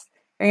pause.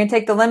 You're going to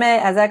take the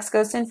limit as x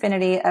goes to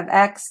infinity of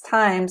x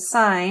times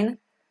sine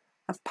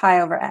of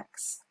pi over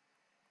x.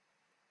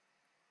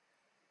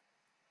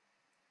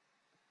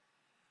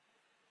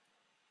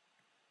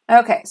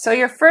 Okay, so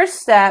your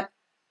first step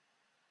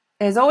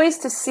is always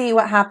to see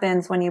what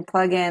happens when you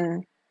plug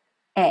in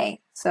a.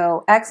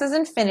 So x is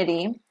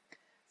infinity.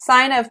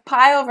 Sine of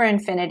pi over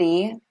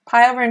infinity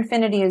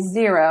is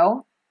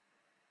 0.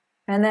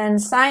 And then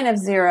sine of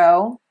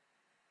 0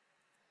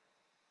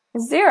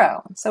 is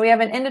 0. So we have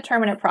an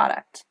indeterminate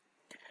product.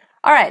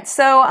 All right,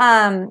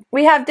 so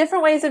we have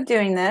different ways of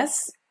doing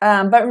this.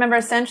 But remember,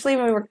 essentially,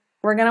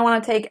 we're going to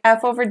want to take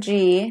f over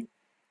g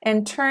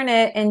and turn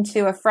it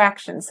into a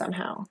fraction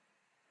somehow.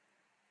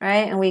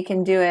 Right? And we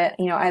can do it,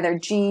 either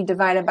g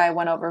divided by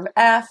 1 over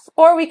f,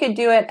 or we could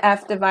do it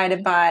f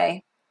divided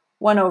by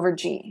 1 over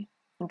g.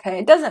 Okay,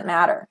 it doesn't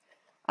matter.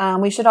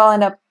 We should all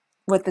end up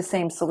with the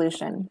same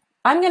solution.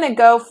 I'm going to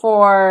go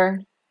for,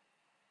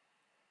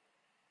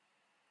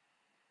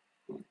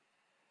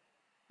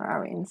 where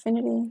are we,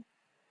 infinity?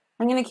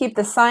 I'm going to keep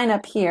the sign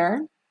up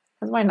here,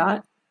 because why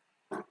not?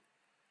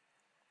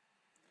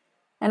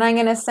 And I'm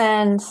going to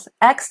send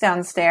x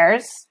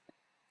downstairs,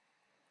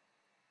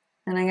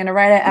 and I'm going to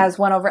write it as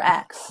 1 over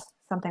x,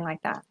 something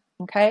like that,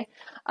 okay?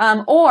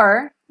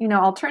 Or,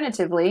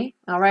 alternatively,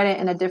 I'll write it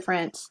in a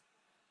different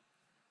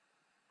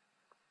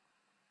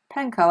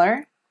pen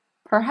color.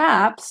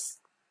 Perhaps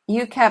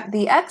you kept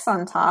the x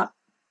on top,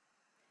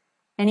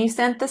 and you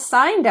sent the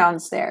sign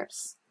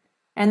downstairs.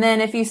 And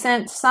then if you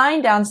sent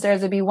sine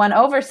downstairs, it'd be 1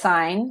 over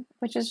sine,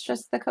 which is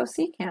just the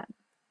cosecant.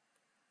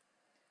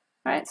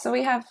 All right, so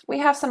we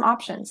have some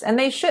options, and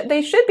they should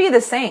be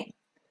the same.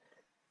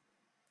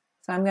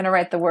 So I'm going to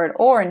write the word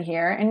or in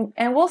here,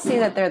 and we'll see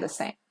that they're the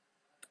same.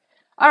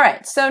 All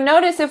right, so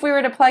notice if we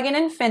were to plug in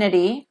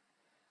infinity,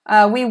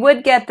 we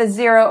would get the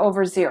 0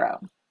 over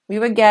 0. We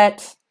would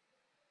get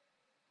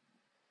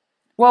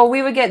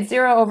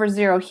 0 over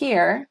 0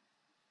 here.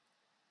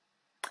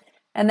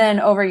 And then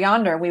over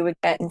yonder, we would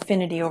get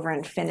infinity over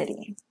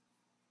infinity.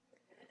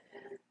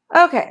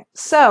 Okay,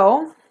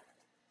 so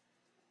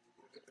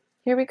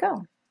here we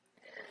go.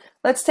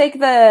 Let's take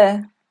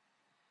the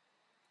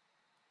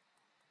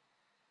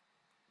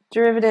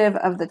derivative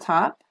of the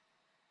top,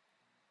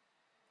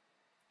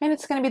 and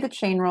it's going to be the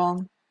chain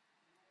rule.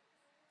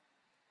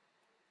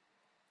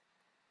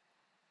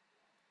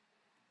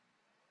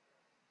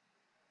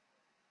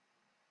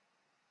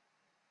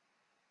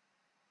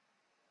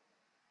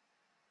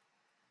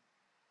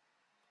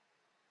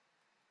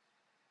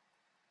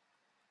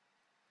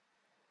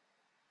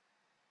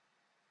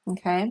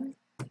 Okay,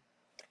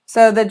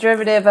 so the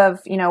derivative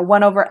of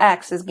 1 over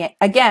x is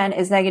again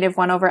negative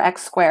 1 over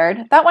x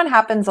squared. That one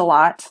happens a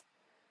lot.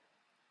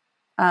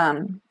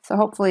 So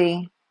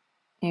hopefully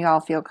you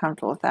all feel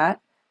comfortable with that.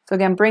 So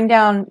again, bring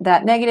down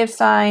that negative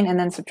sign and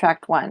then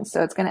subtract 1.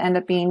 So it's going to end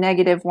up being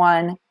negative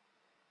 1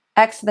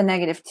 x to the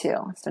negative 2.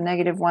 So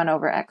negative 1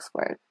 over x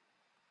squared.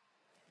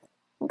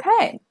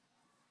 Okay.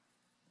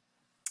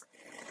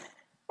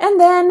 And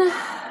then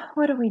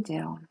what do we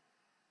do?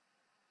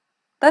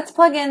 Let's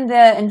plug in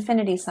the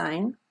infinity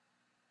sign.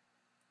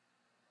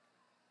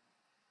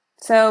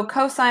 So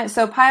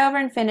pi over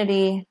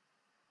infinity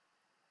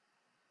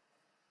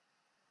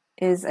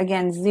is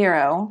again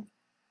 0.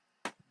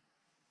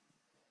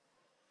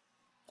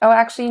 Oh,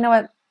 actually, you know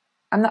what?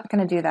 I'm not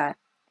going to do that.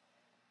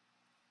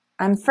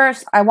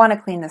 I want to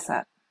clean this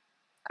up.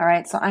 All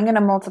right, so I'm going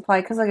to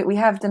multiply, because look, we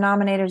have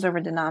denominators over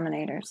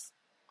denominators.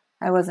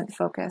 I wasn't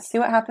focused. See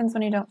what happens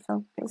when you don't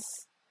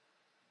focus?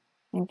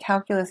 In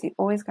calculus, you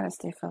always got to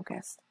stay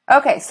focused.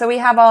 Okay, so we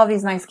have all of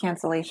these nice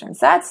cancellations.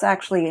 That's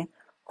actually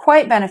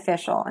quite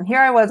beneficial. And here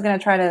I was going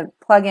to try to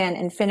plug in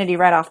infinity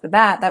right off the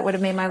bat. That would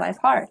have made my life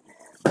hard.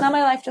 Now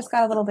my life just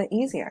got a little bit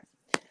easier.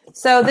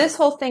 So this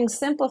whole thing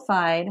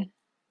simplified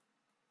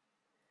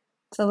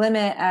to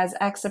limit as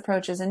x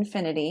approaches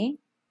infinity.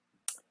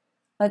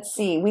 Let's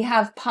see, we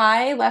have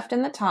pi left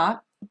in the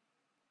top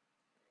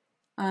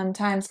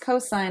times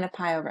cosine of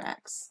pi over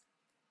x.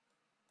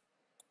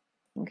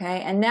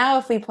 Okay, and now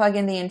if we plug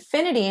in the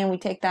infinity and we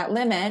take that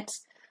limit,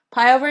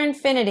 pi over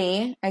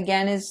infinity,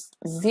 again, is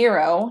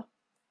 0.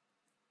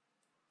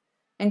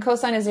 And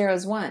cosine of 0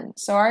 is 1.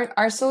 So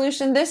our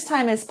solution this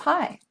time is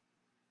pi.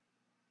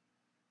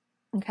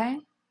 Okay,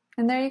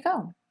 and there you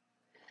go.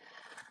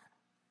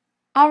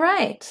 All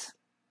right.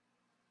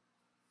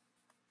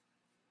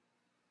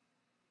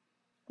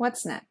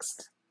 What's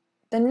next?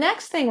 The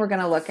next thing we're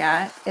going to look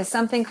at is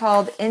something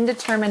called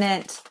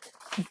indeterminate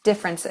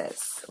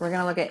differences. We're going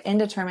to look at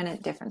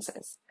indeterminate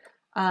differences.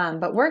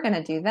 But we're going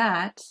to do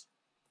that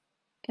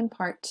in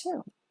part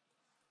 2.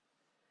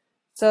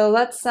 So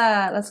let's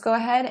go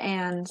ahead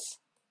and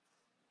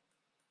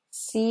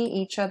see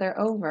each other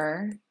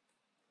over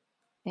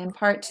in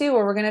part 2,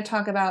 where we're going to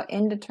talk about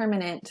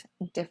indeterminate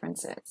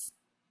differences.